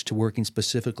switched to working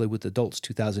specifically with adults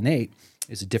 2008,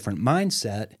 is a different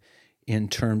mindset in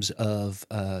terms of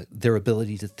their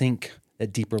ability to think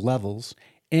at deeper levels.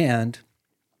 And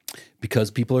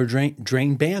because people are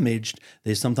brain damaged,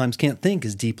 they sometimes can't think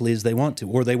as deeply as they want to,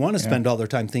 or they want to spend all their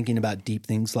time thinking about deep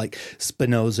things like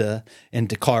Spinoza and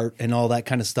Descartes and all that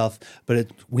kind of stuff.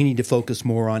 But we need to focus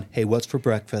more on, hey, what's for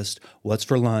breakfast? What's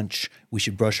for lunch? We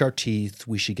should brush our teeth.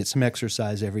 We should get some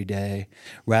exercise every day,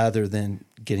 rather than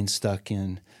getting stuck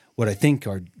in what I think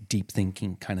are deep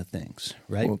thinking kind of things,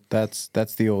 right? Well, that's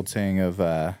the old saying of,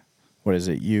 what is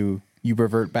it? You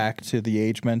revert back to the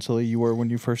age mentally you were when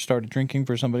you first started drinking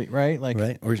for somebody, right?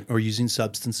 Right. Or using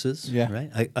substances. Yeah.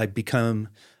 Right. I become,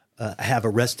 I have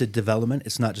arrested development.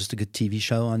 It's not just a good TV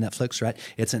show on Netflix, right?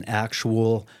 It's an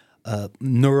actual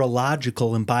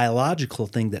neurological and biological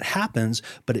thing that happens,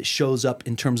 but it shows up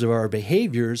in terms of our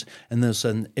behaviors. And then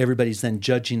sudden everybody's then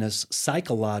judging us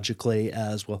psychologically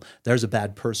as, well, there's a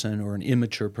bad person or an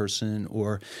immature person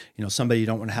or, somebody you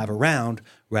don't want to have around,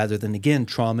 rather than, again,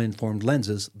 trauma-informed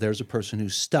lenses. There's a person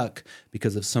who's stuck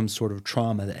because of some sort of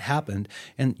trauma that happened.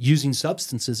 And using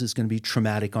substances is going to be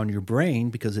traumatic on your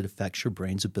brain because it affects your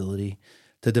brain's ability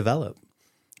to develop.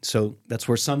 So that's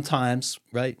where sometimes,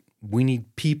 right, we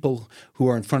need people who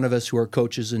are in front of us, who are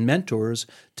coaches and mentors,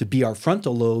 to be our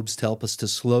frontal lobes to help us to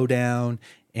slow down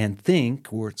and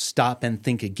think, or stop and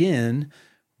think again.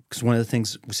 Because one of the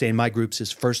things we say in my groups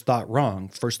is first thought wrong.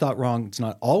 First thought wrong, it's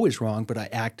not always wrong, but I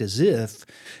act as if,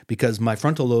 because my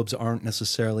frontal lobes aren't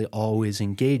necessarily always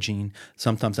engaging.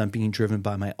 Sometimes I'm being driven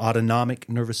by my autonomic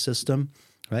nervous system,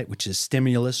 right, which is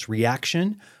stimulus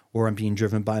reaction, or I'm being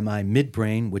driven by my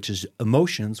midbrain, which is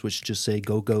emotions, which just say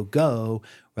go, go, go,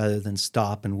 rather than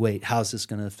stop and wait. How's this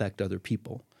going to affect other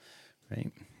people,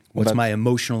 right? What's my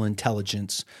emotional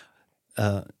intelligence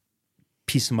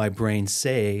piece of my brain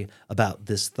say about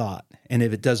this thought? And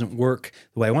if it doesn't work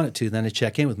the way I want it to, then I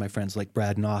check in with my friends like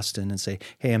Brad and Austin and say,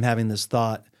 hey, I'm having this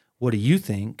thought. What do you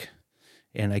think?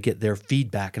 And I get their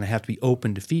feedback, and I have to be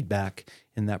open to feedback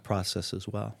in that process as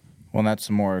well. Well, and that's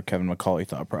the more Kevin McCauley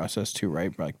thought process too,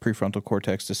 right? Like prefrontal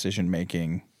cortex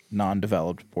decision-making,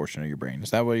 non-developed portion of your brain.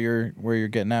 Is that where you're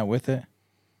getting at with it?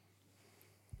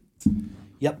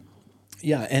 Yep.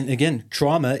 Yeah, and again,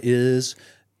 trauma is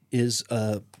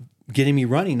getting me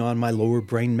running on my lower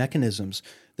brain mechanisms.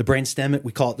 The brainstem,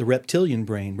 we call it the reptilian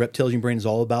brain. Reptilian brain is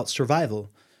all about survival,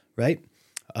 right?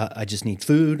 I just need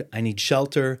food. I need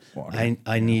shelter.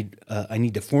 I need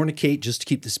to fornicate just to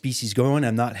keep the species going.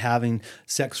 I'm not having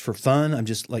sex for fun. I'm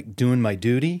just like doing my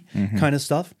duty kind of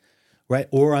stuff, right?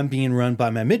 Or I'm being run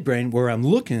by my midbrain where I'm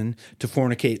looking to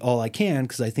fornicate all I can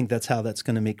because I think that's how that's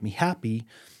going to make me happy.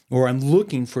 Or I'm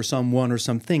looking for someone or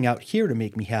something out here to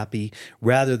make me happy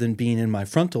rather than being in my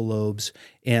frontal lobes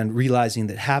and realizing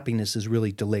that happiness is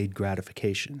really delayed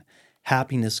gratification.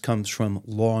 Happiness comes from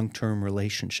long-term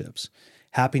relationships.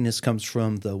 Happiness comes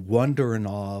from the wonder and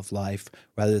awe of life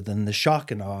rather than the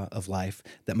shock and awe of life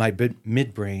that my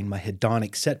midbrain, my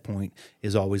hedonic set point,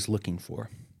 is always looking for.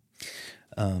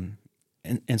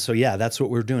 And so, yeah, that's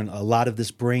what we're doing. A lot of this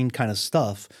brain kind of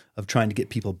stuff of trying to get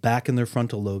people back in their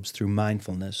frontal lobes through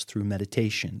mindfulness, through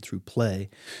meditation, through play,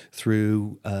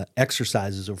 through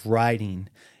exercises of writing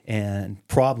and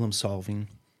problem solving,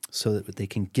 so that they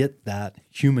can get that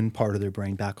human part of their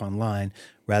brain back online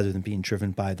rather than being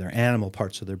driven by their animal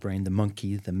parts of their brain, the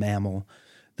monkey, the mammal,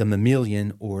 the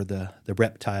mammalian, or the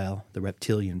reptile, the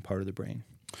reptilian part of the brain.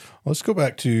 Let's go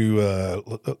back to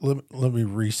let me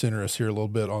recenter us here a little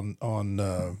bit on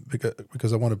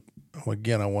because I want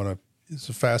to it's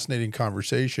a fascinating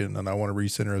conversation, and I want to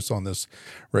recenter us on this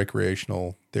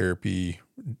recreational therapy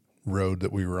road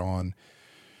that we were on.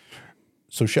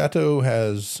 So Chateau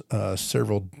has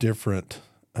several different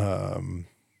kind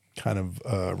of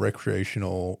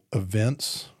recreational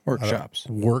events.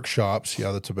 Workshops,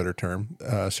 yeah, that's a better term.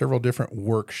 Several different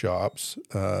workshops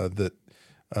that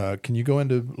can you go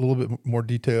into a little bit more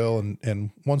detail?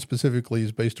 And one specifically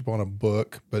is based upon a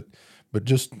book, but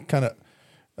just kind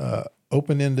of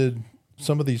open-ended.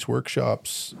 Some of these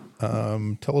workshops,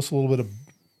 tell us a little bit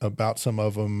about some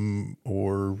of them,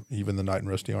 or even the Knight in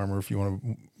Rusty Armor, if you want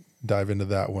to dive into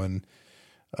that one.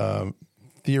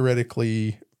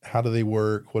 Theoretically, how do they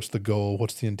work? What's the goal?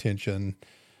 What's the intention?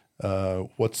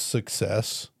 What's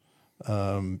success?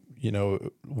 Tell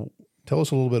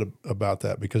us a little bit about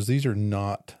that, because these are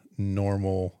not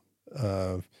normal.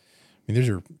 These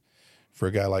are, for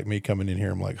a guy like me coming in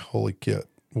here, I'm like, holy kit,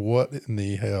 what in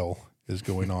the hell is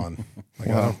going on?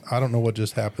 I don't know what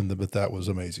just happened, but that was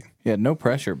amazing. Yeah, no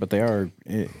pressure, but the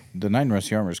Knight in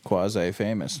Rusty Armor is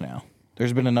quasi-famous now.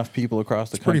 There's been enough people across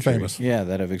the country, pretty famous,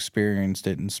 that have experienced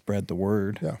it and spread the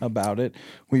word about it.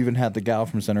 We even had the gal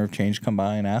from Center of Change come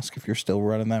by and ask if you're still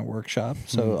running that workshop.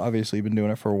 So obviously you've been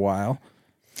doing it for a while.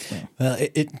 Yeah.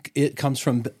 It comes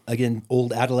from, again,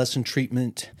 old adolescent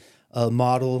treatment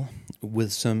model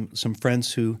with some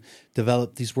friends who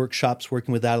developed these workshops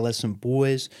working with adolescent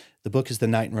boys. The book is The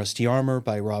Knight in Rusty Armor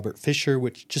by Robert Fisher,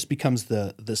 which just becomes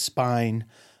the spine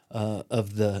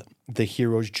of the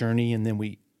hero's journey, and then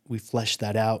we flesh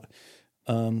that out.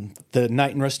 The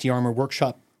Knight in Rusty Armor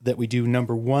workshop that we do,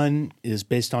 number one, is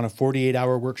based on a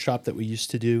 48-hour workshop that we used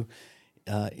to do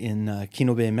in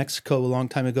Quino Bay, Mexico, a long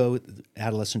time ago, with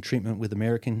adolescent treatment with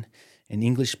American and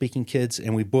English-speaking kids,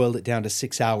 and we boiled it down to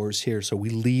 6 hours here. So we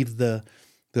leave the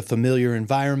familiar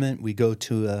environment, we go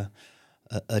to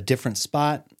a different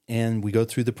spot, and we go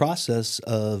through the process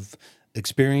of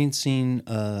experiencing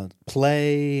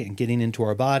play and getting into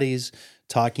our bodies,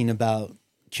 talking about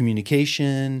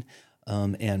communication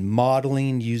and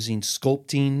modeling using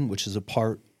sculpting, which is a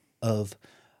part of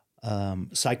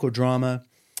psychodrama.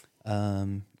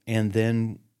 And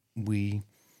then we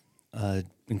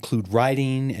include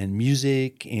writing and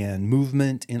music and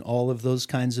movement in all of those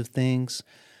kinds of things.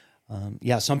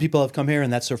 Some people have come here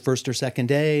and that's their first or second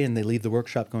day, and they leave the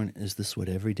workshop going, is this what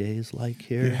every day is like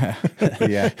here?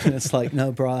 Yeah. And it's like,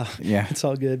 no, brah. Yeah. It's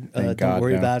all good. Don't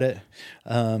worry about it.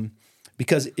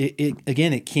 Because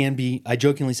it can be, I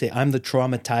jokingly say, I'm the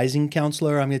traumatizing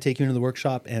counselor. I'm going to take you into the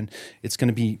workshop, and it's going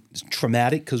to be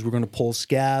traumatic because we're going to pull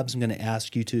scabs. I'm going to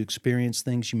ask you to experience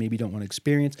things you maybe don't want to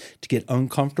experience, to get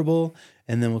uncomfortable,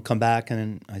 and then we'll come back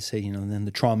and I say, then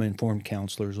the trauma-informed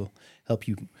counselors will help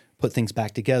you put things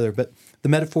back together. But the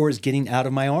metaphor is getting out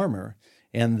of my armor,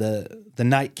 and the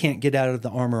knight can't get out of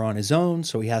the armor on his own,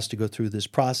 so he has to go through this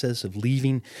process of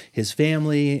leaving his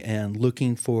family and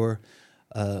looking for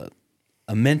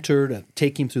a mentor to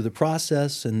take him through the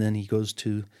process, and then he goes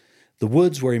to the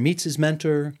woods where he meets his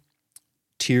mentor.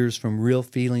 Tears from real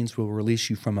feelings will release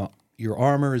you from your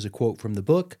armor is a quote from the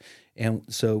book, and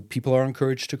so people are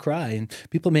encouraged to cry, and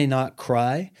people may not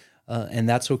cry, and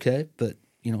that's okay, but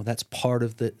that's part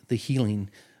of the healing.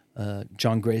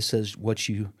 John Gray says, what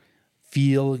you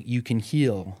feel, you can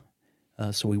heal.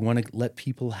 So we want to let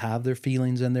people have their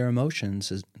feelings and their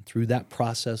emotions. Through that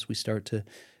process, we start to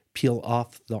peel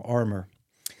off the armor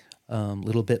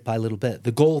little bit by little bit.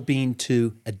 The goal being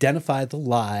to identify the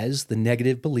lies, the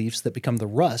negative beliefs that become the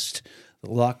rust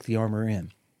that lock the armor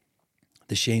in.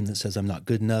 The shame that says I'm not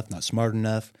good enough, not smart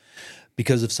enough.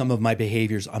 Because of some of my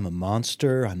behaviors, I'm a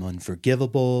monster, I'm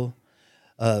unforgivable.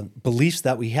 Beliefs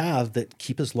that we have that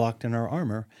keep us locked in our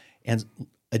armor, and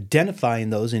identifying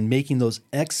those and making those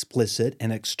explicit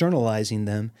and externalizing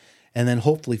them, and then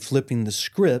hopefully flipping the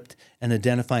script and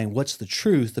identifying what's the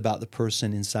truth about the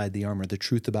person inside the armor, the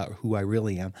truth about who I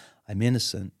really am. I'm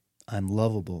innocent. I'm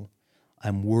lovable.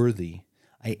 I'm worthy.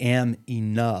 I am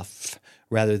enough,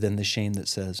 rather than the shame that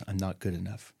says I'm not good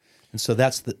enough. And so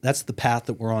that's the path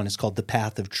that we're on. It's called the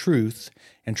path of truth,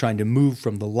 and trying to move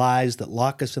from the lies that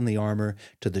lock us in the armor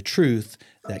to the truth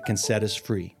that can set us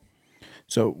free.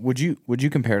 So would you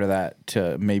compare to that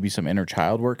to maybe some inner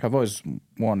child work? I've always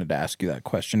wanted to ask you that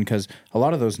question, because a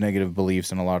lot of those negative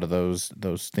beliefs and a lot of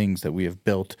those things that we have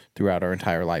built throughout our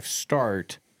entire life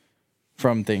start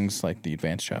from things like the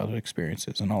advanced childhood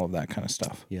experiences and all of that kind of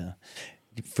stuff. Yeah.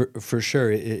 For sure,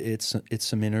 it's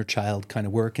some inner child kind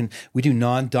of work, and we do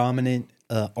non-dominant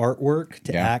artwork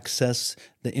to access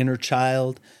the inner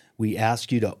child. We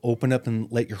ask you to open up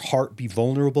and let your heart be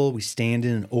vulnerable. We stand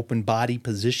in an open body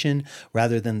position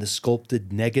rather than the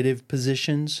sculpted negative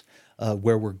positions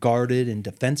where we're guarded and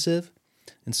defensive.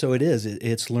 And so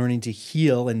it's learning to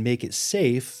heal and make it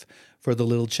safe for the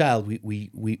little child.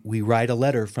 We write a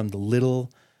letter from the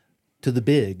little to the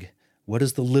big. What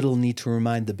does the little need to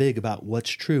remind the big about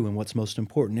what's true and what's most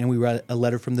important? And we write a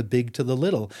letter from the big to the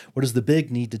little. What does the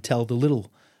big need to tell the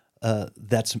little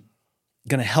that's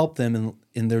going to help them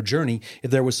in their journey?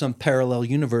 If there was some parallel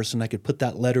universe and I could put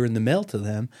that letter in the mail to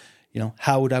them,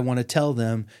 how would I want to tell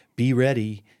them, be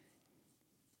ready,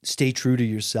 stay true to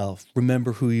yourself,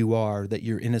 remember who you are, that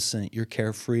you're innocent, you're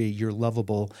carefree, you're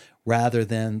lovable, rather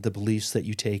than the beliefs that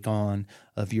you take on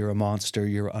of you're a monster,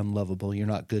 you're unlovable, you're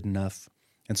not good enough.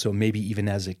 And so maybe even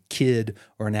as a kid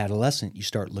or an adolescent, you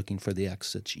start looking for the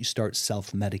exits. You start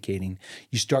self-medicating.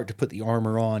 You start to put the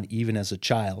armor on even as a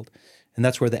child. And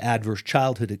that's where the adverse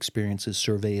childhood experiences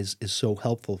survey is so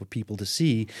helpful for people to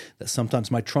see that sometimes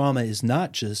my trauma is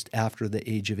not just after the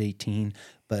age of 18,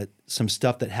 but some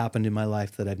stuff that happened in my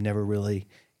life that I've never really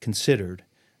considered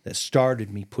that started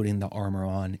me putting the armor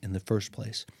on in the first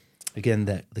place. Again,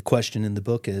 the question in the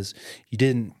book is,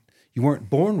 you weren't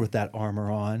born with that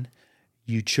armor on.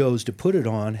 You chose to put it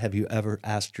on. Have you ever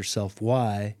asked yourself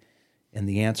why? And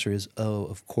the answer is,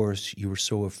 of course, you were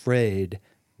so afraid.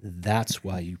 That's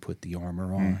why you put the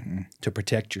armor on, to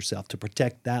protect yourself, to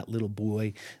protect that little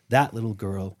boy, that little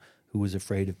girl who was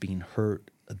afraid of being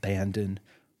hurt, abandoned,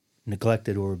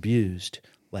 neglected, or abused,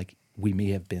 like we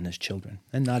may have been as children.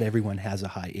 And not everyone has a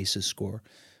high ACEs score,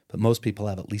 but most people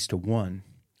have at least a 1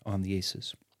 on the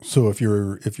ACEs. So if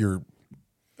you're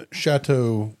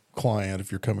Chateau client,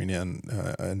 if you're coming in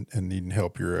and needing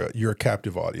help, you're a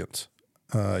captive audience.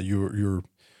 You're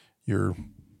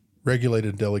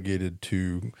regulated, delegated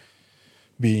to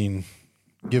being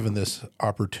given this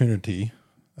opportunity.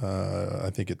 I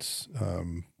think it's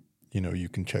you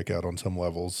can check out on some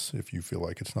levels if you feel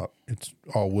like it's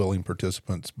all willing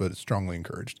participants, but it's strongly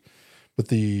encouraged. But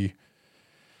the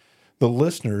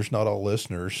listeners, not all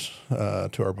listeners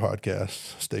to our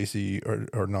podcast, Stacey,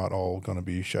 are not all going to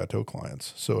be Chateau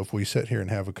clients. So if we sit here and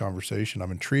have a conversation,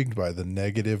 I'm intrigued by the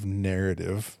negative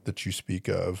narrative that you speak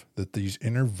of, that these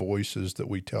inner voices that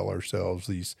we tell ourselves,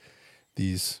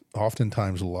 these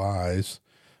oftentimes lies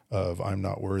of I'm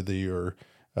not worthy, or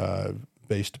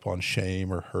based upon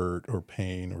shame or hurt or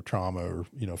pain or trauma, or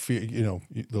fear.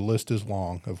 The list is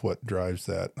long of what drives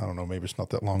that. I don't know, maybe it's not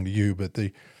that long to you, but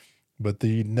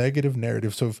the negative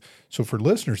narrative. So for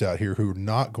listeners out here who are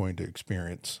not going to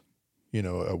experience,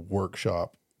 a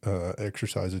workshop,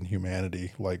 exercise in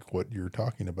humanity like what you're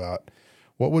talking about,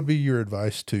 what would be your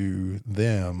advice to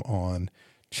them on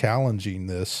challenging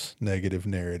this negative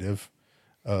narrative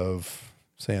of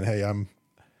saying, hey,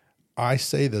 I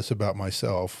say this about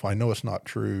myself. I know it's not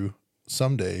true.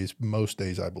 Some days, most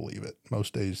days I believe it.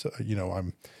 Most days,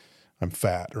 I'm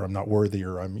fat, or I'm not worthy,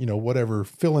 or I'm, whatever,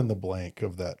 fill in the blank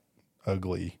of that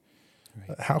ugly.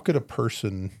 Right. How could a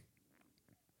person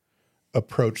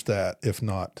approach that if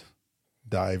not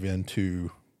dive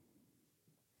into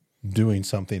doing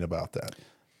something about that?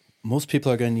 Most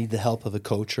people are going to need the help of a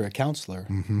coach or a counselor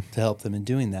to help them in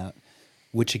doing that,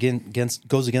 which again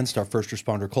goes against our first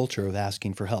responder culture of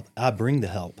asking for help. I bring the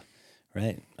help,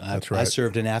 right? That's right. I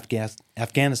served in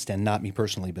Afghanistan, not me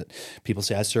personally, but people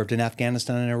say I served in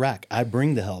Afghanistan and Iraq. I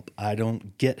bring the help. I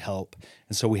don't get help.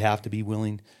 And so we have to be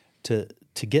willing to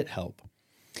get help.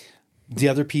 The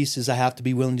other piece is I have to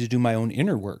be willing to do my own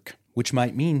inner work, which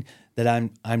might mean that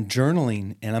I'm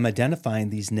journaling and I'm identifying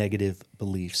these negative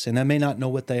beliefs, and I may not know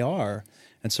what they are.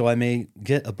 And so I may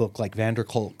get a book like Van der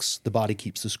Kolk's The Body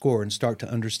Keeps the Score and start to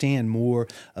understand more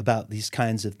about these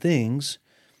kinds of things,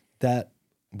 that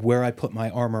where I put my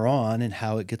armor on and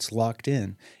how it gets locked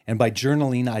in. And by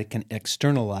journaling, I can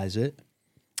externalize it.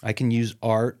 I can use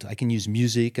art. I can use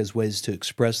music as ways to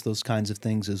express those kinds of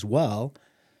things as well.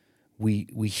 We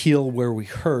heal where we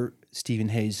hurt, Stephen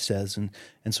Hayes says.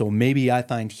 And so maybe I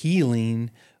find healing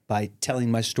by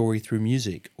telling my story through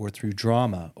music or through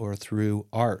drama or through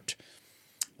art.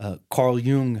 Carl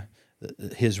Jung,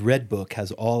 his Red Book,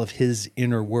 has all of his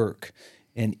inner work.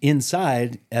 And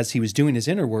inside, as he was doing his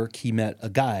inner work, he met a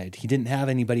guide. He didn't have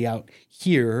anybody out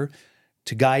here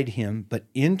to guide him, but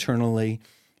internally,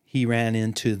 he ran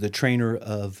into the trainer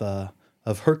of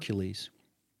Hercules.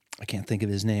 I can't think of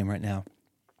his name right now.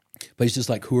 But he's just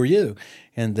like, who are you?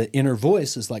 And the inner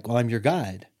voice is like, well, I'm your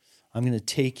guide. I'm going to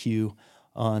take you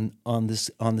on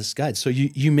this guide. So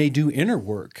you may do inner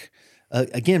work.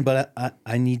 Again, but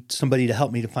I need somebody to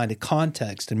help me to find a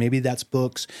context. And maybe that's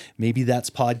books. Maybe that's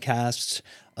podcasts.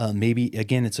 Maybe,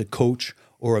 again, it's a coach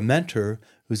or a mentor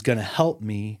who's going to help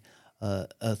me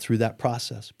through that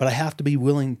process. But I have to be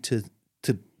willing to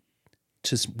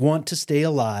want to stay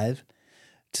alive,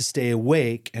 to stay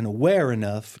awake and aware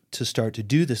enough to start to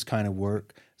do this kind of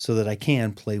work so that I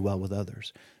can play well with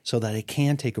others, so that I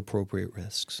can take appropriate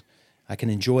risks. I can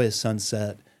enjoy a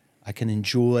sunset. I can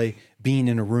enjoy being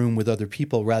in a room with other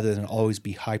people rather than always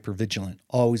be hypervigilant,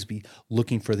 always be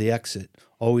looking for the exit,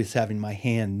 always having my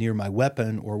hand near my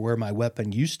weapon or where my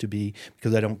weapon used to be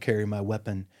because I don't carry my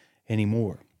weapon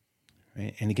anymore.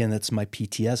 Right? And again, that's my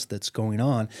PTS that's going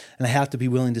on. And I have to be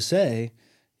willing to say,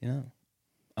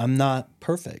 I'm not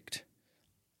perfect.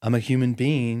 I'm a human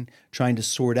being trying to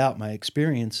sort out my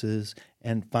experiences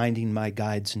and finding my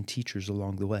guides and teachers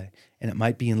along the way. And it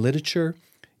might be in literature,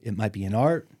 it might be in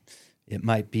art, it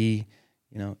might be,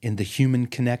 in the human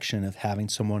connection of having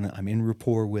someone I'm in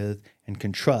rapport with and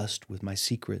can trust with my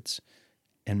secrets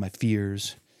and my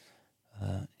fears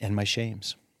and my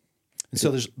shames. And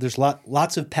so there's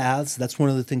lots of paths. That's one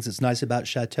of the things that's nice about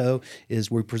Chateau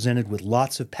is we're presented with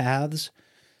lots of paths.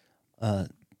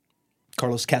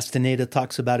 Carlos Castaneda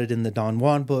talks about it in the Don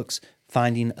Juan books,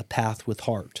 finding a path with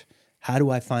heart. How do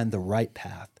I find the right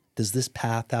path? Does this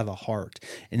path have a heart?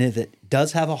 And if it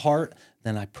does have a heart,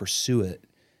 then I pursue it.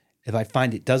 If I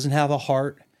find it doesn't have a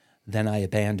heart, then I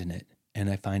abandon it and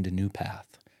I find a new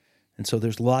path. And so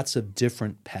there's lots of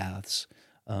different paths.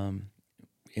 And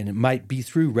it might be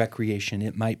through recreation.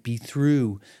 It might be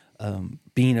through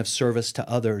being of service to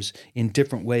others in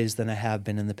different ways than I have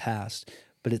been in the past.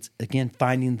 But it's, again,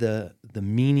 finding the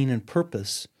meaning and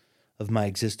purpose of my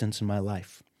existence in my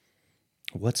life.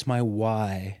 What's my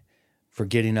why for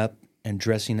getting up and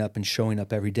dressing up and showing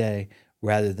up every day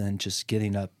rather than just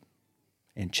getting up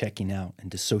and checking out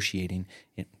and dissociating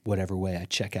in whatever way I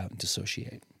check out and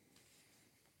dissociate?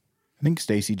 I think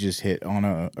Stacey just hit on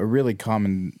a really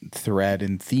common thread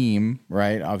and theme,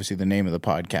 right? Obviously, the name of the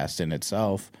podcast in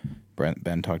itself.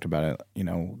 Ben talked about it,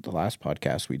 the last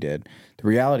podcast we did. The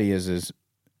reality is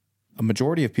a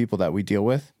majority of people that we deal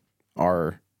with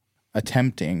are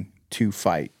attempting to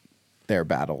fight their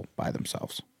battle by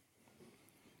themselves.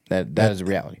 That is a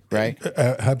reality, right?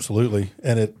 Absolutely.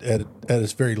 And at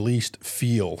its very least,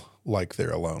 feel like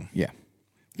they're alone. Yeah.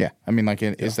 Yeah. I mean,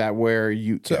 is that where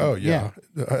you... So,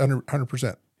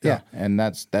 100%. Yeah. And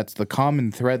that's the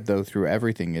common thread, though, through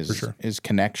everything is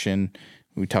connection.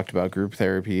 We talked about group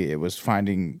therapy. It was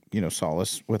finding,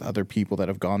 solace with other people that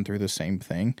have gone through the same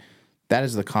thing. That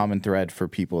is the common thread for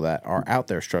people that are out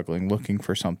there struggling, looking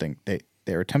for something.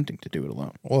 They're attempting to do it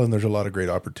alone. Well, and there's a lot of great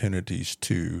opportunities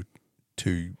to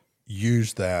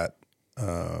use that,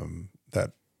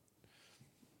 that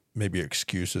maybe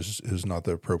excuse is not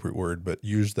the appropriate word, but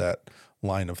use that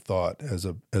line of thought as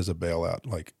a bailout.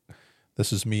 Like,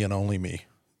 this is me and only me.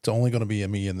 It's only going to be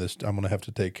me in this. I'm going to have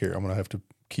to take care. I'm going to have to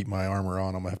keep my armor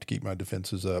on. I'm going to have to keep my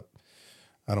defenses up.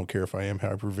 I don't care if I am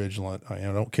hypervigilant. I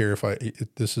don't care if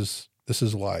this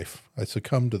is life. I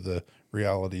succumb to the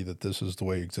reality that this is the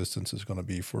way existence is going to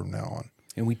be from now on.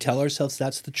 And we tell ourselves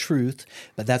that's the truth,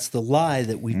 but that's the lie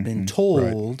that we've been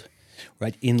told,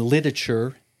 right, in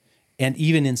literature and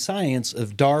even in science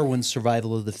of Darwin's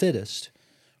survival of the fittest.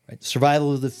 Right?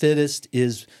 Survival of the fittest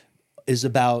is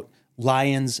about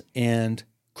lions and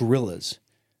gorillas.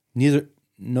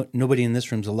 Nobody in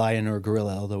this room is a lion or a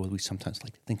gorilla, although we sometimes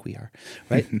like to think we are,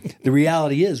 right? The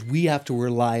reality is we have to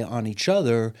rely on each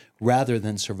other rather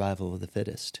than survival of the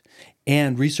fittest.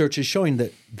 And research is showing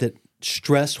that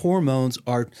stress hormones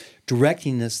are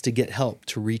directing us to get help,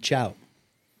 to reach out.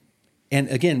 And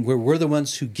again, where we're the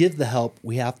ones who give the help,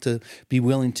 we have to be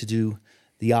willing to do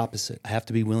the opposite. I have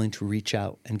to be willing to reach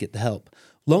out and get the help.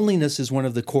 Loneliness is one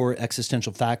of the core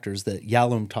existential factors that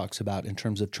Yalom talks about in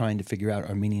terms of trying to figure out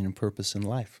our meaning and purpose in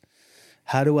life.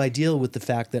 How do I deal with the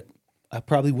fact that I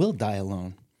probably will die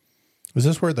alone? Is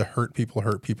this where the hurt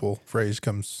people phrase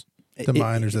comes to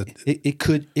mind? Or is that it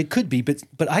could be,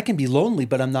 but I can be lonely,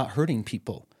 but I'm not hurting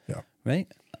people. Yeah. Right?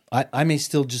 I may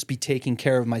still just be taking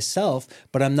care of myself,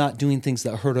 but I'm not doing things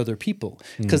that hurt other people.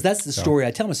 Because that's the story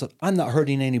I tell myself. I'm not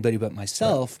hurting anybody but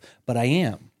myself, but I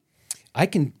am. I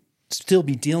can still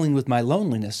be dealing with my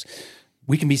loneliness.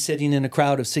 We can be sitting in a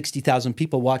crowd of 60,000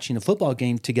 people watching a football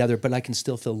game together, but I can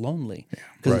still feel lonely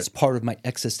because it's part of my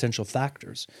existential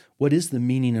factors. What is the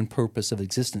meaning and purpose of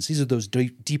existence? These are those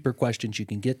deeper questions you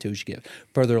can get to as you get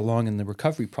further along in the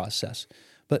recovery process.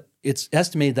 But it's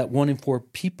estimated that 1 in 4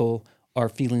 people are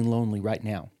feeling lonely right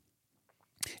now.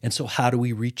 And so how do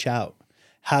we reach out?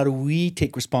 How do we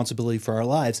take responsibility for our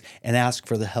lives and ask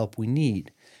for the help we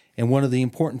need? And one of the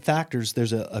important factors,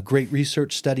 there's a great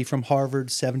research study from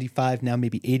Harvard, 75, now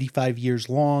maybe 85 years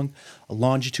long, a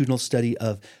longitudinal study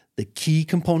of the key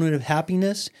component of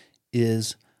happiness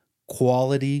is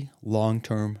quality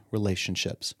long-term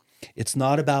relationships. It's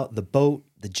not about the boat,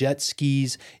 the jet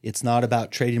skis. It's not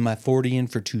about trading my 40 in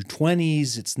for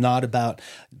 220s. It's not about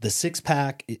the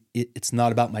six-pack. It's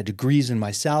not about my degrees and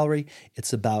my salary.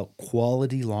 It's about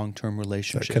quality long-term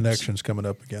relationships. That connection's coming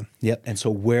up again. Yep. And so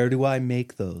where do I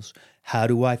make those? How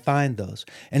do I find those?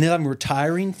 And if I'm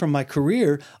retiring from my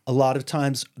career, a lot of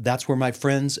times that's where my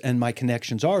friends and my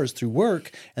connections are, is through work.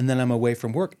 And then I'm away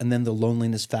from work. And then the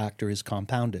loneliness factor is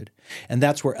compounded. And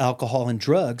that's where alcohol and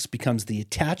drugs becomes the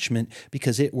attachment,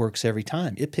 because it works every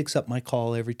time. It picks up my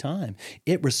call every time.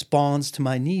 It responds to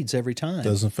my needs every time.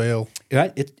 Doesn't fail.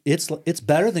 Right? It's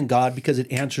better than God because it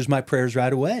answers my prayers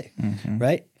right away. Mm-hmm.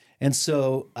 Right? And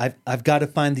so I've got to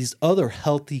find these other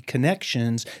healthy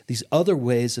connections, these other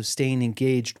ways of staying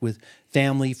engaged with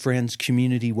family, friends,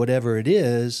 community, whatever it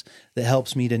is, that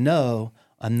helps me to know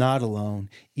I'm not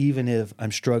alone, even if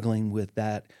I'm struggling with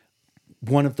that,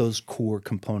 one of those core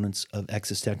components of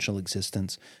existential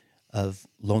existence, of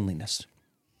loneliness.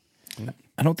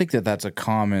 I don't think that's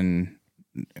common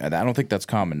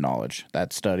knowledge,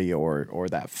 that study or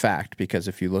that fact, because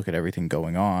if you look at everything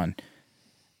going on,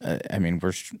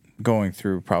 we're going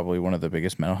through probably one of the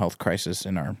biggest mental health crises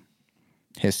in our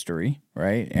history,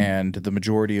 right? Mm-hmm. And the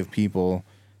majority of people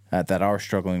that are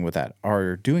struggling with that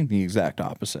are doing the exact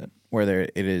opposite, whether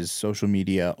it is social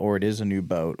media or it is a new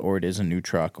boat or it is a new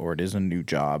truck or it is a new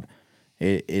job.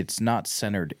 It's not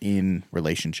centered in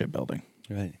relationship building.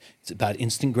 Right. It's about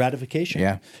instant gratification.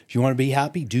 Yeah. If you want to be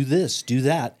happy, do this, do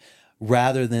that,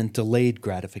 rather than delayed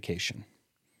gratification,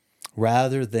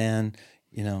 rather than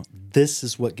this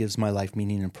is what gives my life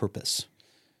meaning and purpose,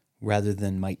 rather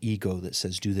than my ego that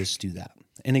says, do this, do that.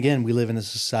 And again, we live in a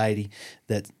society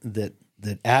that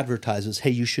advertises, hey,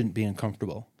 you shouldn't be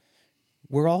uncomfortable.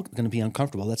 We're all going to be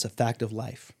uncomfortable. That's a fact of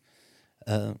life.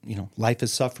 Life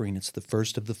is suffering. It's the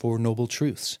first of the 4 noble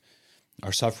truths.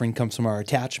 Our suffering comes from our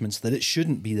attachments that it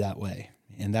shouldn't be that way.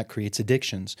 And that creates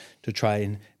addictions to try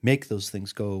and make those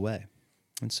things go away.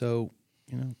 And so,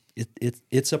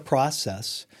 it's a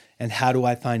process. And how do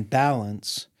I find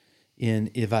balance in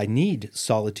if I need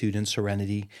solitude and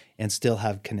serenity and still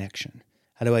have connection?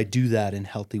 How do I do that in a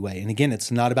healthy way? And again, it's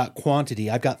not about quantity.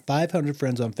 I've got 500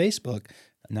 friends on Facebook,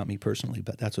 not me personally,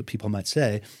 but that's what people might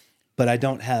say. But I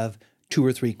don't have 2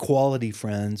 or 3 quality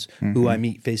friends who I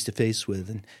meet face-to-face with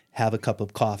and have a cup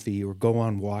of coffee or go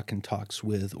on walk and talks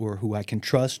with, or who I can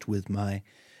trust with my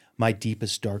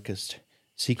deepest, darkest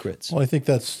secrets. Well, I think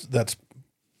that's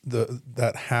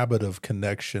that habit of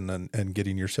connection and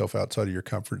getting yourself outside of your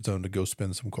comfort zone to go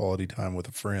spend some quality time with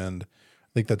a friend.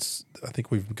 I think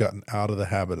we've gotten out of the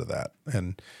habit of that.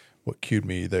 And what cued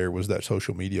me there was that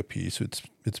social media piece.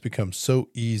 It's become so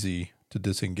easy to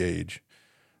disengage,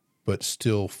 but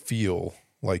still feel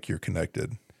like you're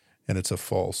connected. And that's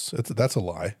a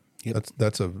lie. Yep.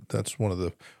 That's one of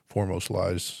the foremost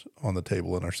lies on the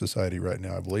table in our society right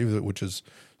now, I believe, which is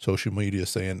social media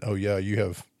saying, oh yeah, you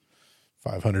have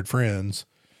 500 friends,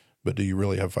 but do you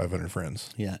really have 500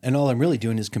 friends? Yeah, and all I'm really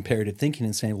doing is comparative thinking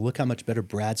and saying, well, look how much better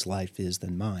Brad's life is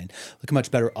than mine. Look how much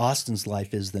better Austin's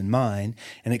life is than mine.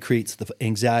 And it creates the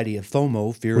anxiety of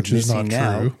FOMO, fear of missing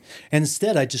out. And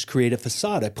instead, I just create a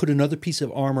facade. I put another piece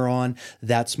of armor on.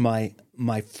 That's my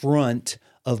front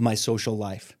of my social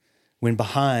life. When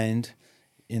behind,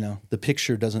 the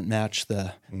picture doesn't match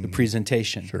the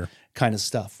presentation kind of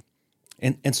stuff.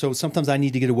 And so sometimes I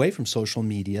need to get away from social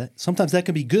media. Sometimes that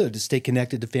can be good to stay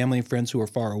connected to family and friends who are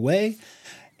far away.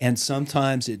 And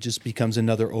sometimes it just becomes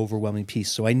another overwhelming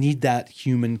piece. So I need that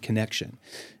human connection.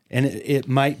 And it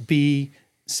might be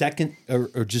second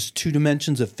or just 2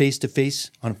 dimensions of face-to-face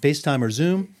on FaceTime or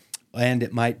Zoom. And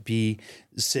it might be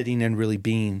sitting and really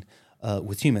being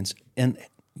with humans. And,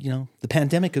 the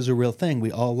pandemic is a real thing.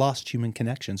 We all lost human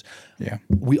connections. Yeah.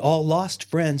 We all lost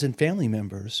friends and family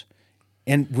members.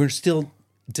 And we're still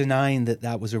denying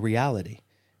that was a reality,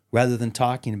 rather than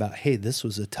talking about, hey, this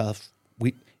was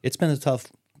it's been a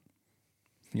tough,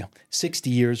 60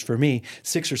 years for me,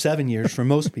 6 or 7 years for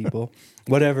most people,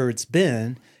 whatever it's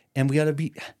been. And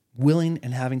willing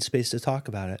and having space to talk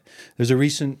about it. There's a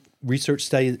recent research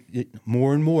study that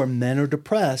more and more men are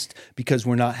depressed because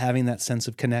we're not having that sense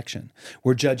of connection.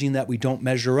 We're judging that we don't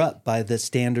measure up by the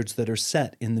standards that are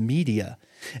set in the media.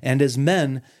 And as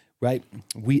men, right,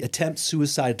 we attempt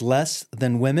suicide less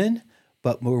than women,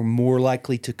 but we're more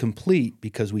likely to complete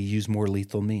because we use more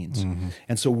lethal means. Mm-hmm.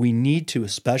 And so we need to,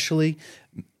 especially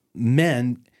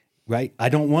men, right? I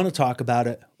don't want to talk about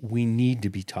it. We need to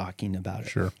be talking about it.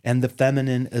 Sure. And the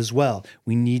feminine as well.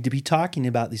 We need to be talking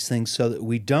about these things so that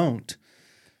we don't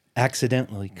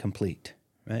accidentally complete,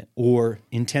 right? Or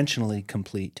intentionally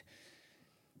complete.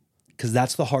 Because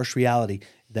that's the harsh reality,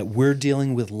 that we're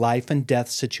dealing with life and death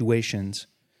situations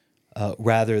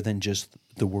rather than just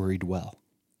the worried well.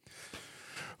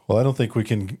 Well, I don't think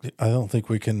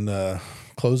we can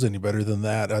close any better than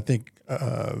that. I think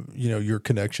your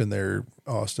connection there,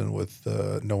 Austin, with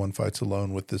No One Fights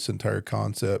Alone, with this entire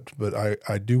concept. But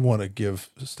I do want to give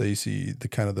Stacey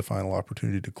the final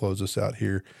opportunity to close us out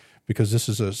here, because this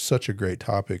is such a great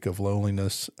topic of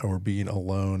loneliness or being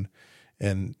alone,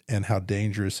 and how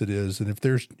dangerous it is. And if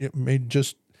there's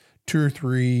just 2 or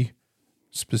 3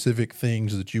 specific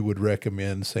things that you would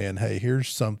recommend, saying, hey, here's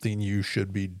something you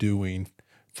should be doing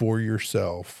for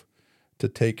yourself to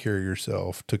take care of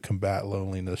yourself, to combat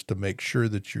loneliness, to make sure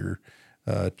that you're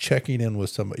checking in with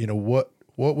somebody. What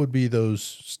would be those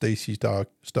Stacey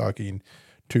Stocking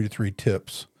 2 to 3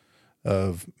 tips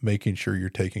of making sure you're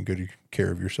taking good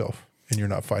care of yourself and you're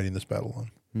not fighting this battle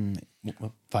alone?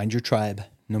 Find your tribe,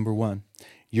 number 1.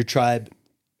 Your tribe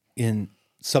in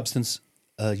substance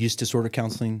use disorder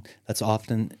counseling, that's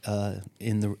often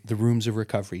in the rooms of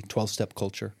recovery, 12-step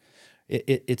culture.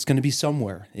 It's going to be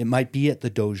somewhere. It might be at the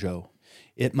dojo.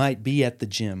 It might be at the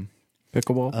gym.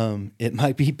 Pickleball? It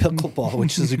might be pickleball,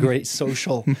 which is a great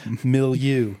social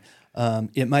milieu.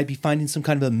 It might be finding some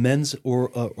kind of a men's or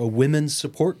a women's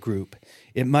support group.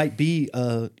 It might be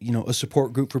a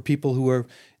support group for people who are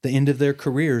the end of their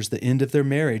careers, the end of their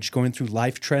marriage, going through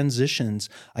life transitions.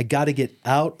 I got to get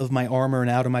out of my armor and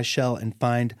out of my shell and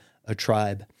find a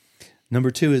tribe.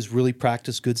 Number 2 is really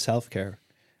practice good self-care.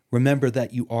 Remember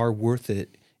that you are worth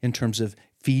it in terms of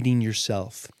feeding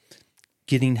yourself,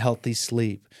 getting healthy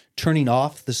sleep, turning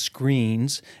off the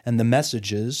screens and the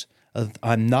messages of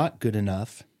I'm not good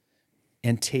enough,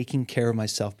 and taking care of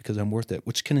myself because I'm worth it,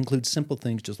 which can include simple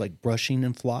things just like brushing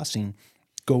and flossing,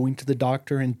 going to the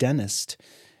doctor and dentist,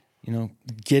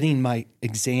 getting my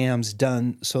exams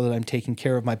done so that I'm taking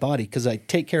care of my body. Because I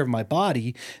take care of my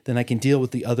body, then I can deal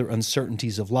with the other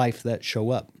uncertainties of life that show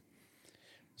up.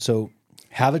 So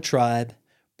have a tribe,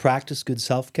 practice good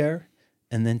self-care,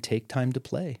 and then take time to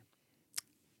play.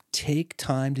 Take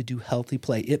time to do healthy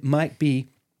play. It might be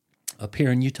up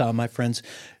here in Utah, my friends,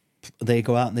 they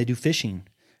go out and they do fishing.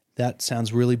 That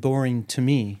sounds really boring to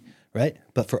me, right?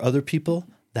 But for other people,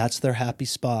 that's their happy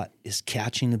spot, is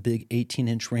catching a big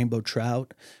 18-inch rainbow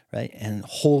trout, right? And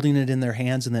holding it in their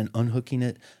hands and then unhooking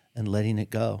it and letting it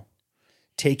go.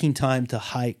 Taking time to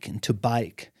hike and to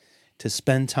bike, to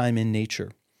spend time in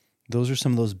nature. Those are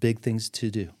some of those big things to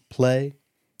do. Play,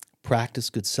 practice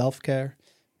good self-care,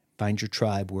 find your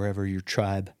tribe wherever your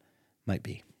tribe might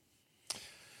be.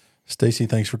 Stacey,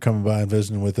 thanks for coming by and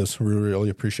visiting with us. We really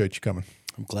appreciate you coming.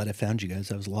 I'm glad I found you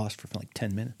guys. I was lost for like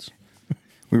 10 minutes.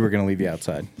 We were going to leave you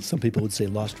outside. Some people would say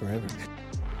lost forever.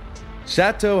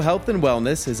 Chateau Health and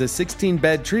Wellness is a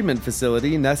 16-bed treatment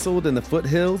facility nestled in the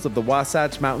foothills of the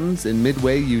Wasatch Mountains in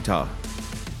Midway, Utah.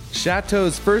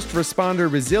 Chateau's First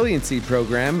Responder Resiliency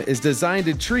Program is designed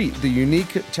to treat the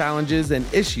unique challenges and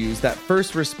issues that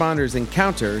first responders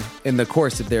encounter in the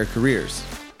course of their careers.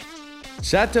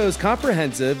 Chateau's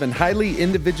comprehensive and highly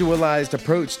individualized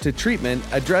approach to treatment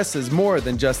addresses more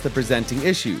than just the presenting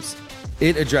issues.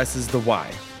 It addresses the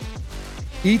why.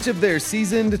 Each of their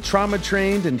seasoned,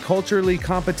 trauma-trained, and culturally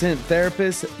competent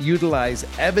therapists utilize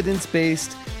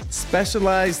evidence-based,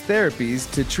 specialized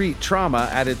therapies to treat trauma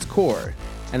at its core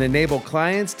and enable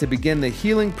clients to begin the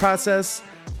healing process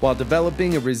while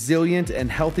developing a resilient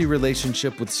and healthy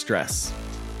relationship with stress.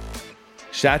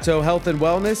 Chateau Health and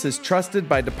Wellness is trusted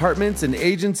by departments and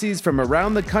agencies from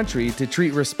around the country to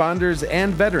treat responders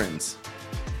and veterans.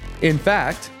 In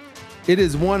fact, it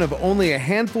is one of only a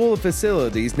handful of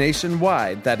facilities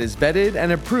nationwide that is vetted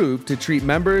and approved to treat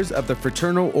members of the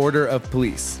Fraternal Order of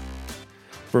Police.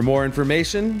 For more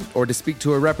information or to speak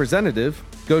to a representative,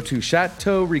 go to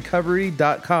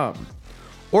chateaurecovery.com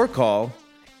or call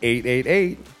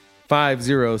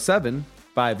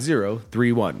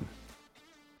 888-507-5031.